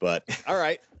 But all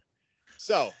right.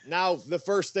 So now the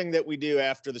first thing that we do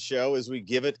after the show is we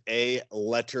give it a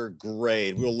letter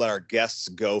grade. We'll let our guests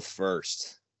go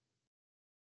first.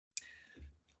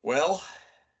 Well,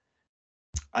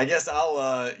 I guess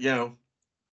I'll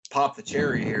pop the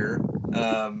cherry here.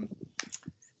 I'm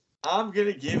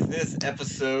gonna give this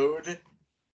episode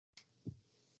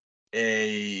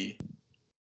a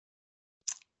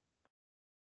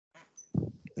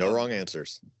no wrong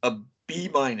answers. A B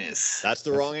minus. That's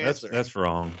the wrong answer. That's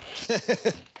wrong. B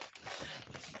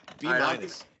right,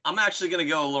 minus. I'm actually going to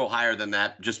go a little higher than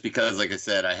that just because, like I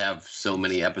said, I have so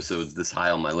many episodes this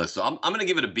high on my list. So I'm going to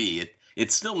give it a B.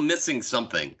 It's still missing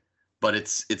something, but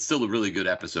it's still a really good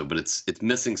episode, but it's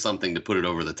missing something to put it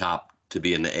over the top to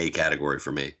be in the A category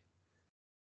for me.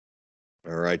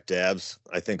 All right, Dabs.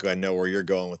 I think I know where you're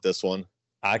going with this one.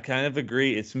 I kind of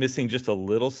agree. It's missing just a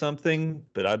little something,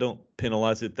 but I don't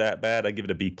penalize it that bad. I give it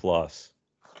a B plus.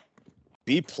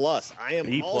 B plus. I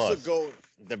am also going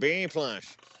the B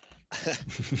plus.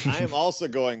 I am also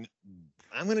going.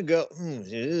 I'm gonna go.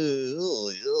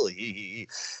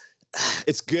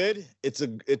 It's good. It's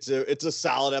a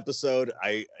solid episode.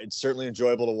 It's certainly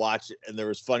enjoyable to watch, and it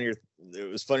was funnier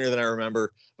than I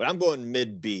remember. But I'm going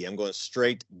mid B. I'm going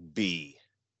straight B.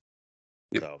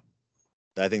 Yep. So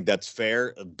I think that's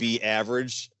fair. A B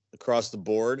average across the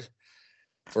board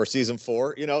for season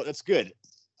 4. That's good.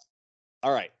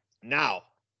 All right. Now,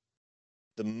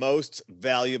 the most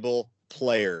valuable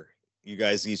player. You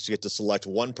guys each get to select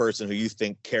one person who you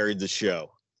think carried the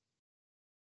show.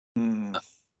 I'm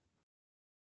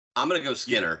going to go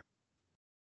Skinner.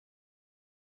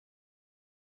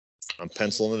 I'm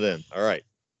penciling it in. All right.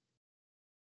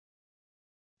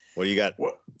 What do you got?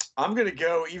 Well, I'm going to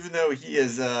go, even though he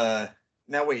is...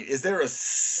 Now, wait, is there a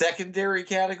secondary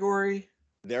category?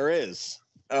 There is.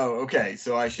 Oh, okay.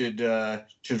 So I should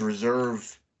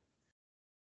reserve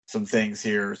some things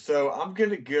here. So I'm going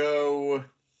to go...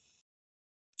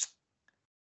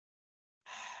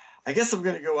 I guess I'm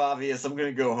going to go obvious. I'm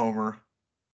going to go Homer.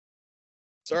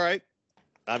 It's all right.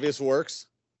 Obvious works.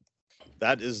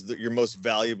 That is your most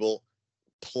valuable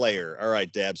player. All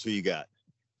right, Dabs, who you got?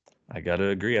 I got to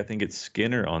agree. I think it's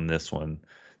Skinner on this one.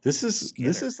 This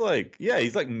is like, yeah,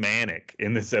 he's like manic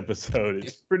in this episode.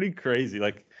 It's pretty crazy.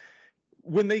 Like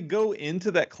when they go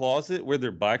into that closet where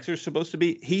their bikes are supposed to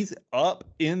be, he's up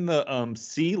in the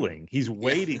ceiling. He's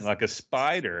waiting like a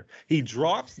spider. He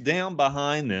drops down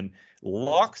behind them,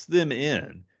 locks them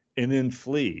in, and then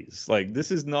flees. Like,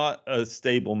 this is not a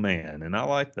stable man, and I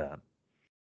like that.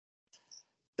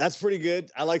 That's pretty good.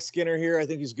 I like Skinner here. I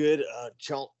think he's good.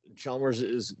 Chalmers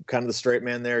is kind of the straight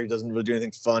man there. He doesn't really do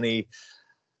anything funny.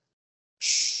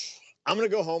 I'm gonna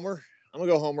go Homer.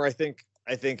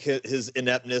 I think his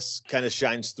ineptness kind of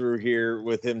shines through here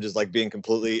with him just like being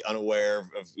completely unaware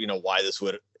of why this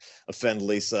would offend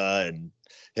Lisa and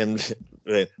him.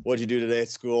 What'd you do today at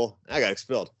school? I got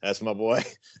expelled. That's my boy.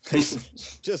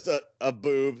 Just a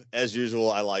boob as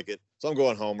usual. I like it. So I'm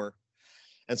going Homer.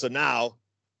 And so now,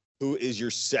 who is your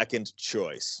second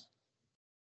choice?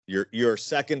 Your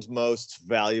second most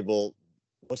valuable.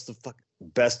 What's the fuck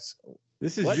best?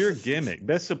 This is your gimmick.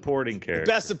 Best supporting character.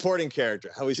 Best supporting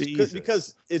character. How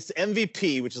because it's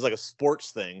MVP, which is like a sports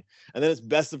thing, and then it's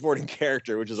best supporting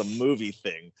character, which is a movie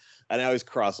thing. And I always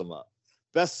cross them up.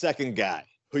 Best second guy.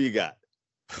 Who you got?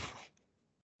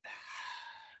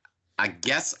 I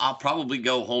guess I'll probably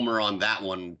go Homer on that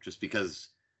one, just because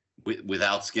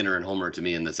without Skinner and Homer, to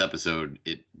me in this episode,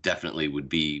 it definitely would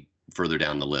be further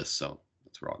down the list. So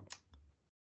that's wrong.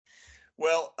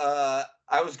 Well,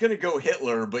 I was going to go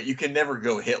Hitler, but you can never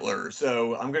go Hitler.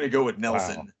 So I'm going to go with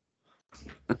Nelson.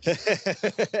 Wow.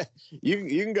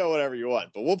 You can go whatever you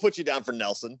want, but we'll put you down for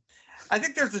Nelson. I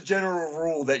think there's a general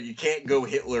rule that you can't go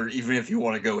Hitler even if you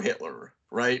want to go Hitler,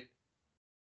 right?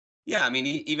 Yeah, I mean,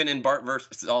 even in Bart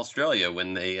versus Australia,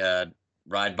 when they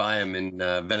ride by him in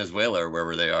Venezuela or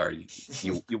wherever they are,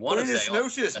 you want to say,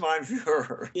 Snowshoes, mein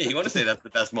Führer. Yeah, you want to say that's the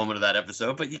best moment of that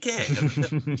episode, but you can't.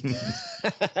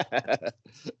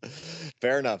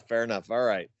 Fair enough. All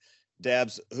right,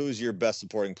 Dabs, who's your best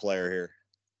supporting player here?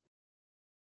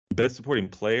 Best supporting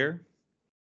player?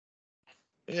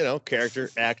 Character,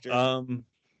 actor. I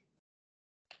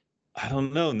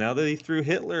don't know. Now that he threw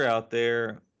Hitler out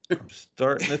there, I'm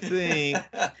starting to think.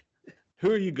 Who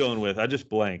are you going with? I just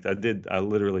blanked. I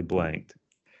literally blanked.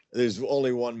 There's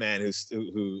only one man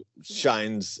who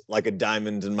shines like a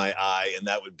diamond in my eye, and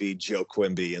that would be Joe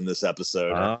Quimby in this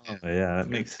episode. Oh, yeah, that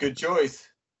makes good choice.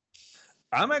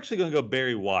 I'm actually going to go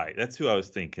Barry White. That's who I was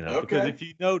thinking of. Okay. Because if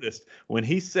you noticed, when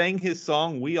he sang his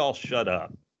song, we all shut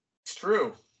up. It's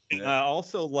true. And I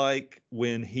also like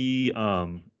when he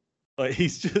like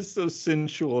he's just so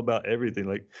sensual about everything.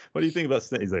 Like, what do you think about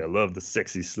Snake? He's like, I love the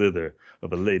sexy slither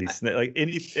of a lady snake. Like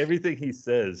everything he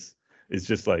says is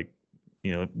just like,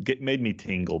 made me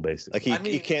tingle basically. Like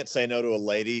he can't say no to a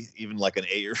lady, even like an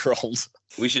 8-year-old.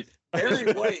 We should.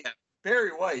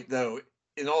 Barry White, though,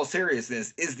 in all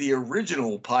seriousness, is the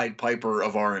original Pied Piper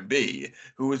of R&B,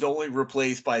 who was only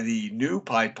replaced by the new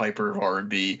Pied Piper of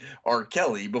R&B, R.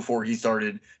 Kelly, before he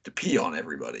started to pee on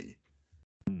everybody.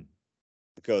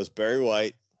 It goes Barry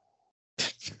White,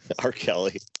 R.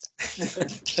 Kelly, and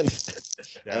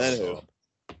then who?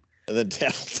 And then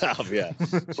Tom, yeah.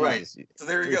 Right. So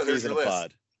there you go. There's your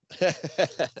list.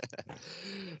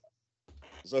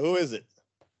 So who is it?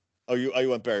 Oh, you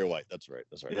went Barry White. That's right.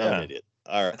 Yeah. I'm an idiot.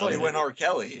 All right. I thought you went R.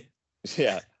 Kelly.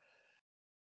 Yeah.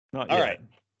 Not All yet.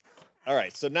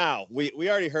 right. So now we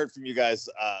already heard from you guys.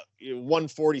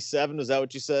 147. Is that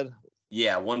what you said?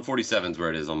 Yeah, 147 is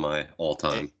where it is on my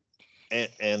all-time.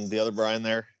 And the other Brian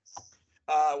there?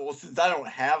 Well, since I don't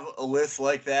have a list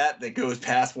like that goes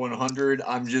past 100,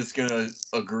 I'm just going to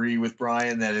agree with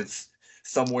Brian that it's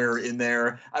somewhere in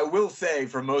there. I will say,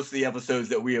 for most of the episodes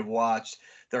that we have watched,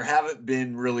 there haven't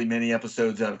been really many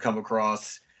episodes that I've come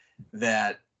across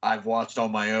that I've watched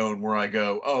on my own where I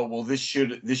go, oh, well, this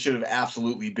should have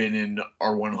absolutely been in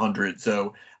our 100.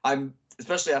 So I'm,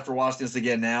 especially after watching this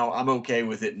again now, I'm okay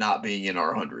with it not being in our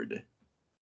 100.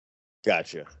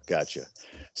 Gotcha.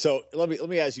 So let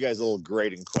me ask you guys a little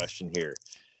grading question here.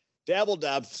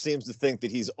 Dabbledob seems to think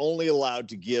that he's only allowed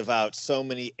to give out so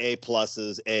many A+,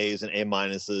 A's, and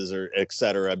A-, or et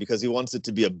cetera, because he wants it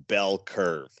to be a bell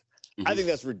curve. Mm-hmm. I think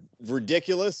that's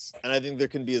ridiculous, and I think there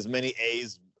can be as many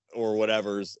A's or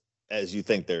whatever's as you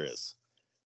think there is.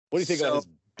 What do you think about this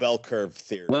bell curve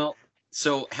theory? Well,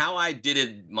 so how I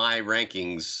did my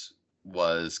rankings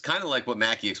was kind of like what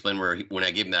Mackie explained, where when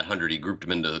I gave him that 100, he grouped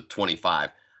them into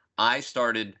 25. I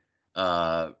started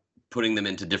putting them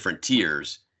into different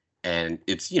tiers, and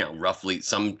it's, roughly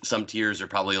some tiers are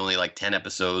probably only like 10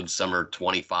 episodes. Some are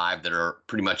 25 that are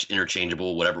pretty much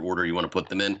interchangeable, whatever order you want to put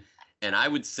them in. And I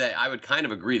would kind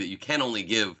of agree that you can only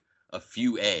give a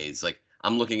few A's. Like,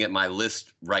 I'm looking at my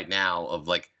list right now of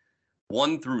like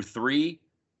 1 through 3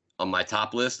 on my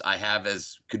top list I have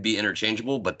as could be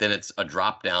interchangeable, but then it's a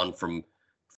drop down from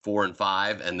 4 and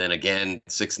 5, and then again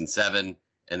 6 and 7,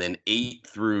 and then 8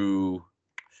 through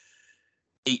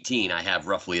 18 I have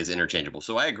roughly as interchangeable.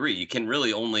 So I agree. You can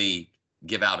really only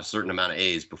give out a certain amount of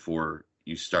A's before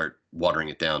you start watering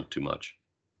it down too much.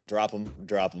 Drop them.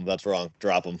 That's wrong.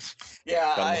 Drop them.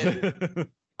 Yeah,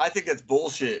 I think that's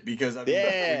bullshit because I mean,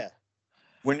 yeah.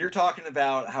 When you're talking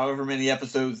about however many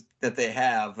episodes that they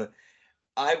have,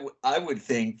 I would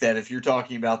think that if you're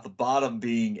talking about the bottom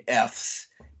being F's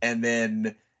and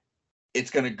then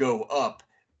it's going to go up,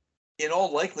 in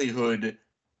all likelihood,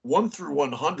 1 through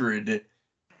 100,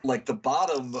 like the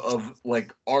bottom of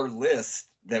like our list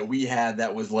that we had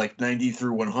that was like 90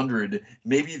 through 100,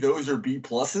 maybe those are B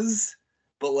pluses,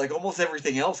 but like almost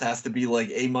everything else has to be like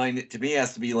A minus. To me,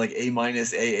 has to be like A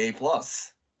minus, A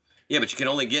plus. Yeah, but you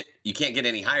can't get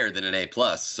any higher than an A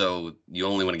plus, so you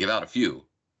only want to give out a few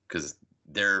because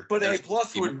they're A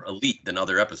plus would more elite than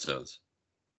other episodes.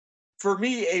 For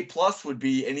me, A plus would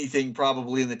be anything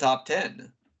probably in the top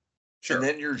 10. Sure. And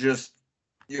then you're just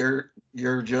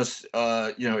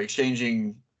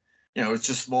exchanging, it's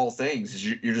just small things.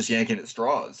 You're just yanking at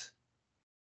straws.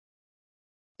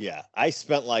 Yeah, I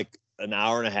spent like an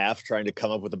hour and a half trying to come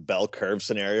up with a bell curve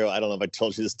scenario. I don't know if I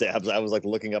told you this, Dabs. I was like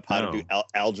looking up how to do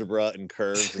algebra and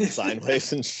curves and sine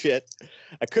waves and shit.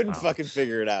 I couldn't fucking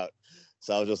figure it out.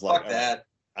 So I was just like, fuck that. Right,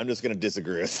 I'm just going to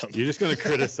disagree with them. You're just going to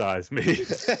criticize me.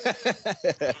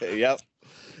 Yep.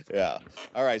 Yeah.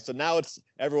 All right. So now it's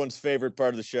everyone's favorite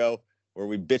part of the show where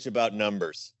we bitch about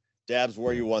numbers. Dabs,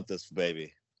 where you want this,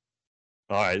 baby?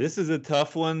 All right. This is a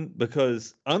tough one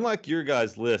because unlike your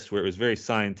guys' list where it was very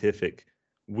scientific,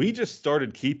 we just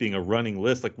started keeping a running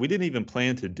list. Like we didn't even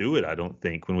plan to do it, I don't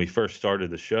think, when we first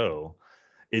started the show.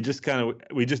 It just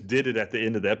we just did it at the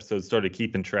end of the episode, started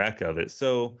keeping track of it.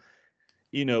 So,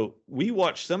 we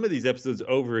watched some of these episodes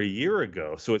over a year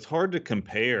ago. So it's hard to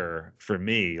compare for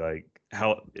me, like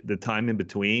how the time in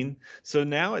between. So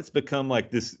now it's become like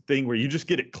this thing where you just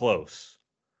get it close,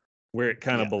 where it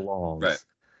kind of belongs. Right.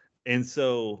 And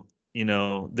so,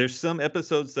 there's some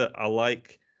episodes that I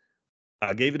like.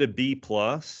 I gave it a B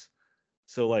plus.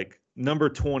 So like number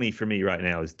 20 for me right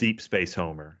now is Deep Space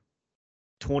Homer.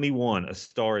 21, A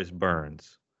Star Is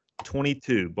Burns.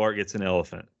 22, Bart Gets an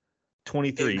Elephant.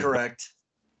 23, Incorrect.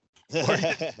 Bart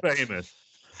Gets Famous.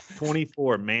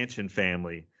 24, Mansion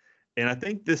Family. And I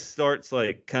think this starts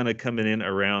like kind of coming in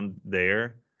around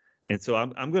there. And so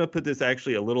I'm going to put this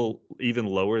actually a little even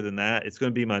lower than that. It's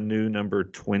going to be my new number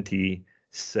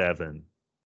 27.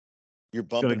 You're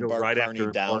bumping go Bart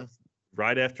Carney down?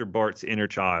 Right after Bart's Inner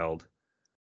Child.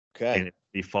 Okay. And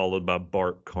it'll be followed by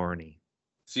Bart Carney.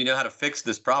 So you know how to fix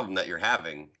this problem that you're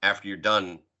having after you're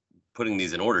done putting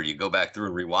these in order. You go back through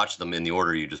and rewatch them in the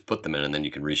order you just put them in, and then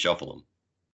you can reshuffle them.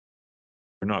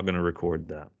 We're not going to record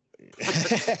that.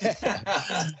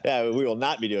 Yeah, we will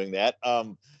not be doing that.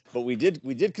 But we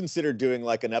did consider doing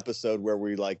like an episode where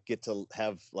we like get to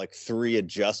have like 3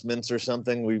 adjustments or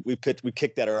something. We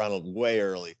kicked that around way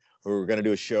early. We were going to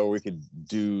do a show where we could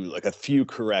do like a few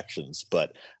corrections,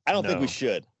 but I don't think we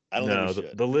should. I don't think we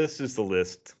should. The list is the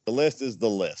list. The list is the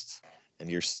list, and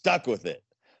you're stuck with it.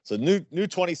 So new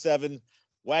 27,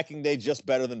 Whacking Day just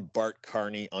better than Bart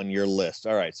Carney on your list.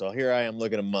 All right, so here I am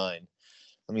looking at mine.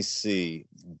 Let me see.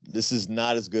 This is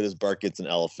not as good as Bart Gets an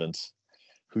Elephant.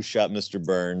 Who Shot Mr.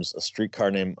 Burns? A Streetcar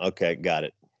Named... Okay, got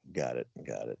it.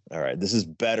 All right, this is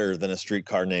better than A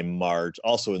Streetcar Named Marge,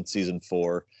 also in season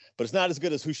 4, but it's not as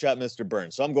good as Who Shot Mr.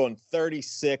 Burns. So I'm going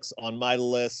 36 on my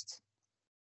list.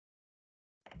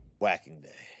 Whacking Day.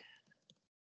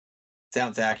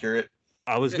 Sounds accurate.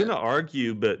 I was going to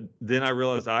argue, but then I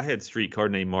realized I had Streetcar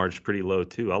Named Marge pretty low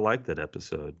too. I like that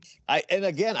episode. I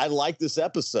like this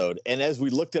episode. And as we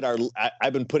looked at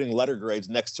I've been putting letter grades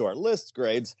next to our list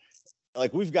grades.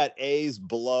 Like we've got A's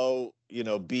below,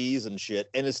 B's and shit.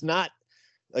 And it's not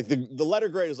like the letter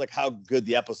grade is like how good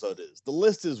the episode is. The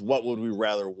list is what would we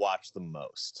rather watch the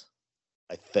most,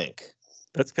 I think.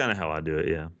 That's kind of how I do it.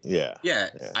 Yeah. Yeah.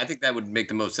 I think that would make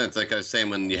the most sense. Like I was saying,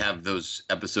 when you have those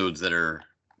episodes that are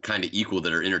kind of equal,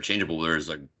 that are interchangeable, there's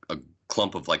a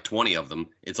clump of like 20 of them.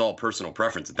 It's all personal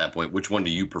preference at that point. Which one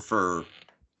do you prefer,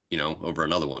 over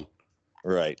another one?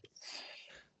 Right.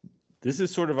 This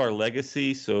is sort of our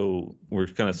legacy, so we're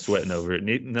kind of sweating over it.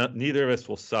 Neither of us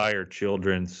will sire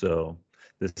children, so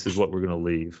this is what we're going to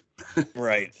leave.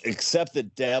 Right. Except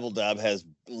that Dabble Dab has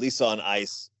Lisa on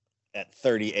Ice at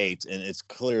 38, and it's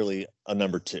clearly a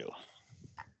number 2.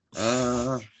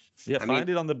 Find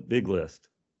it on the big list.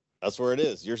 That's where it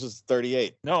is. Yours is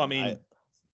 38. No, I mean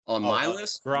on my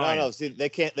list. No. See, they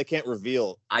can't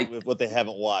reveal what they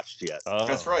haven't watched yet.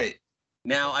 That's right.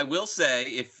 Now, I will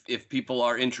say, if people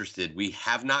are interested, we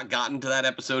have not gotten to that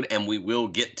episode, and we will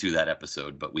get to that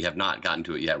episode, but we have not gotten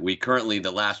to it yet. We currently,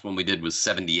 the last one we did was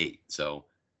 78, so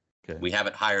we have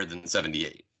it higher than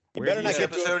 78. You better not get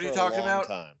episode you talking about?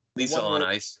 Time. Lisa on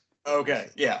Ice. Okay,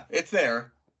 yeah, it's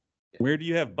there. Where do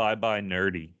you have Bye Bye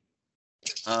Nerdy?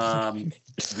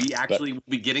 We actually will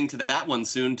be getting to that one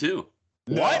soon too.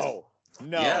 No.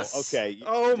 Yes. Okay.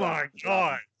 Oh my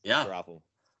God. Yeah. Drop them.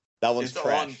 That one's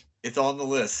trash. It's on the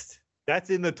list.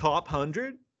 That's in the top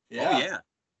 100? Yeah. Oh yeah.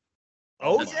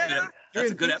 Oh That's yeah.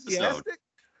 That's a good episode.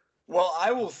 Well,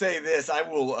 I will say this. I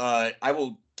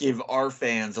will give our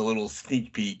fans a little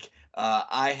sneak peek.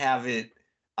 I have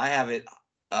it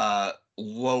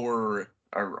lower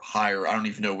or higher. I don't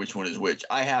even know which one is which.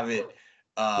 I have it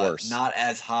worse. Not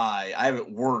as high. I have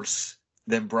it worse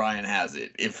than Brian has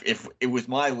it. If it was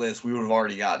my list, we would have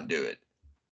already gotten to it.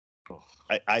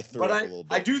 I threw up a little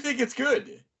bit. I do think it's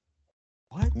good.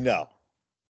 What? No.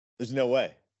 There's no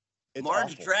way. It's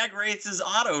Marge awful. drag races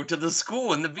Otto to the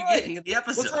school in the beginning of the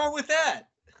episode. What's wrong with that?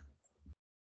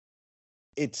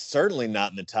 It's certainly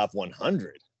not in the top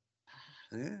 100.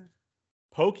 Yeah.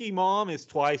 Pokemon is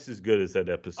twice as good as that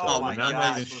episode. Oh my and I'm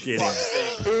not gosh, even for shitting. fuck's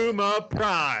sake. Puma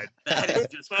Pride. That is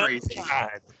just crazy.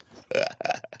 Pride.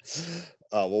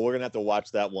 Well, we're gonna have to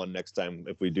watch that one next time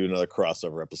if we do another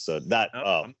crossover episode. That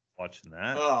I'm watching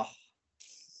that. Oh,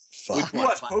 fuck. you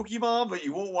watch Pokemon, but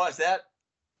you won't watch that.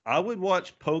 I would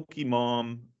watch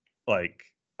Pokemon like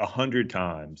 100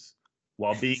 times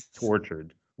while being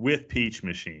tortured with Peach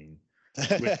Machine.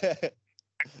 With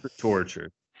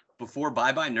torture. Before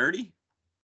Bye Bye Nerdy?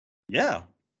 Yeah.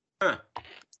 Huh.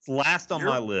 It's last on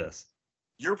my list.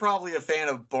 You're probably a fan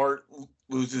of Bart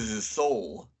Loses His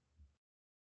Soul.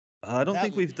 I don't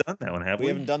think we've done that one, have we? We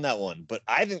haven't done that one, but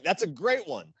I think that's a great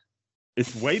one.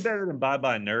 It's way better than Bye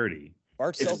Bye Nerdy.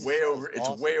 It's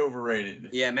way overrated.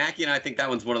 Yeah, Mackie and I think that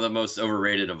one's one of the most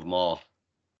overrated of them all.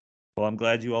 Well, I'm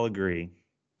glad you all agree.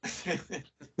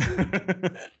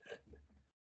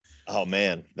 Oh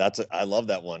man, I love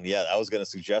that one. Yeah, I was gonna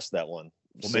suggest that one.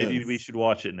 Well, maybe we should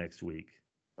watch it next week.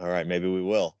 All right, maybe we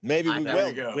will. Maybe we There will.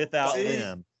 we go. Without See?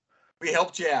 them. We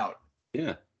helped you out.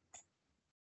 Yeah.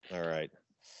 All right.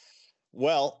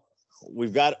 Well,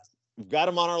 we've got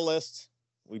them on our list.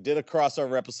 We did a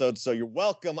crossover episode, so you're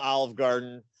welcome, Olive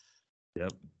Garden.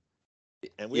 Yep.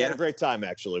 And we had a great time.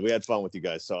 Actually, we had fun with you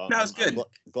guys. So That was good. I'm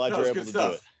glad No, you're it's able good to do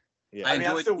it. stuff. Yeah. I mean,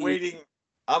 I'm still waiting.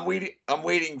 I'm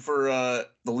waiting for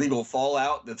the legal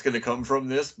fallout that's going to come from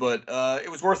this, but it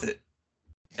was worth it.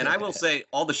 And I will say,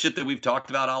 all the shit that we've talked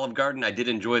about Olive Garden, I did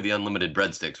enjoy the unlimited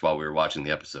breadsticks while we were watching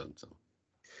the episode. So.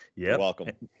 Yep. Welcome.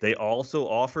 They also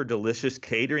offer delicious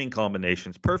catering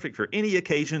combinations, perfect for any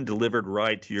occasion, delivered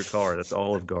right to your car. That's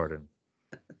Olive Garden.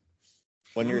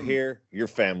 When you're here, you're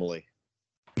family.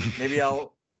 Maybe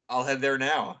I'll head there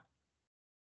now.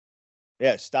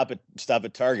 Yeah, stop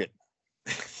at Target.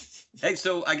 Hey,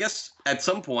 so I guess at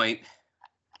some point,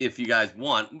 if you guys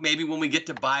want, maybe when we get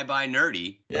to Bye Bye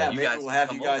Nerdy, Yeah, you maybe guys we'll can have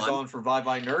come you guys on for Bye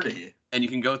Bye Nerdy. and you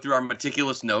can go through our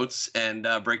meticulous notes and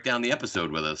break down the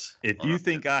episode with us. If you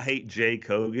think I hate Jay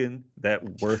Kogan,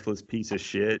 that worthless piece of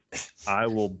shit, I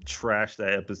will trash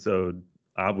that episode.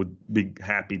 I would be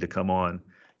happy to come on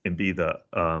and be the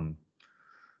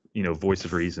voice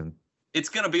of reason. It's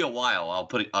gonna be a while.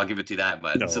 I'll give it to you that,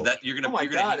 but so that you're gonna. Oh my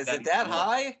you're gonna God, hit is it that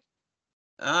high?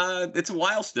 It's a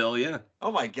while still, yeah.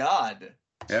 Oh my God.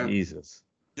 Yeah. Jesus.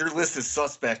 Your list is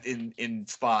suspect in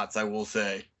spots, I will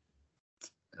say.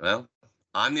 Well,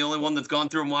 I'm the only one that's gone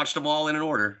through and watched them all in an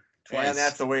order. Twice. And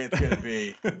that's the way it's gonna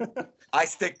be. I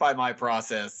stick by my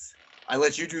process. I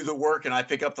let you do the work and I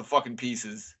pick up the fucking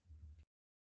pieces.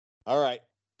 All right.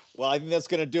 Well, I think that's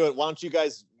gonna do it. Why don't you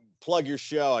guys plug your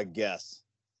show? I guess.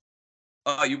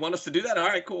 You want us to do that? All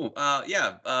right, cool.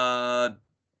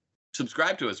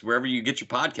 Subscribe to us wherever you get your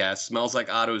podcasts. Smells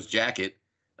Like Otto's Jacket.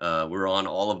 We're on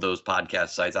all of those podcast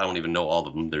sites. I don't even know all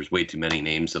of them. There's way too many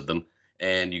names of them.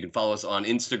 And you can follow us on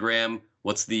Instagram.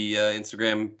 What's the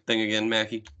Instagram thing again,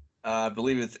 Mackie? I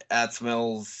believe it's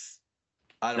 @smells.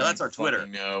 I don't No, that's our Twitter.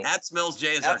 know.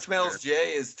 @SmellsJ is our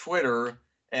 @SmellsJ is Twitter,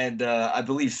 and I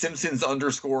believe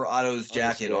Simpsons_Otto's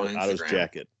Jacket on Instagram. Otto's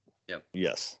Jacket. Yep.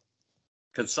 Yes.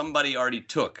 Because somebody already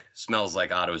took Smells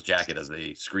Like Otto's Jacket as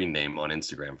a screen name on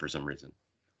Instagram for some reason.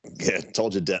 Yeah,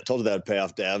 told you that would pay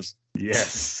off, Davs.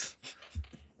 Yes.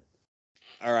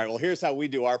 All right. Well, here's how we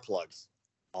do our plugs.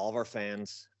 All of our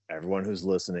fans, everyone who's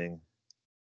listening,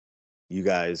 you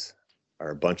guys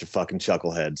are a bunch of fucking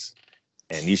chuckleheads,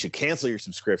 and you should cancel your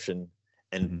subscription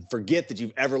and forget that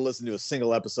you've ever listened to a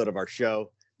single episode of our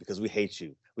show because we hate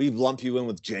you. We lump you in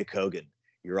with Jay Kogan.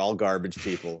 You're all garbage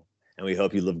people, and we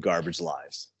hope you live garbage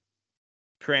lives.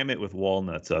 Cram it with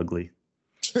walnuts, ugly.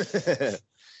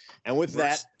 And with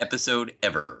that episode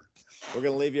ever, we're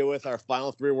going to leave you with our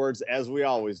final 3 words as we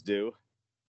always do.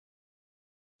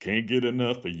 Can't get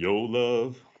enough of your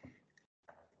love.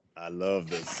 I love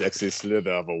the sexy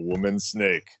slither of a woman's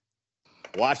snake.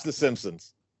 Watch The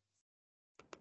Simpsons.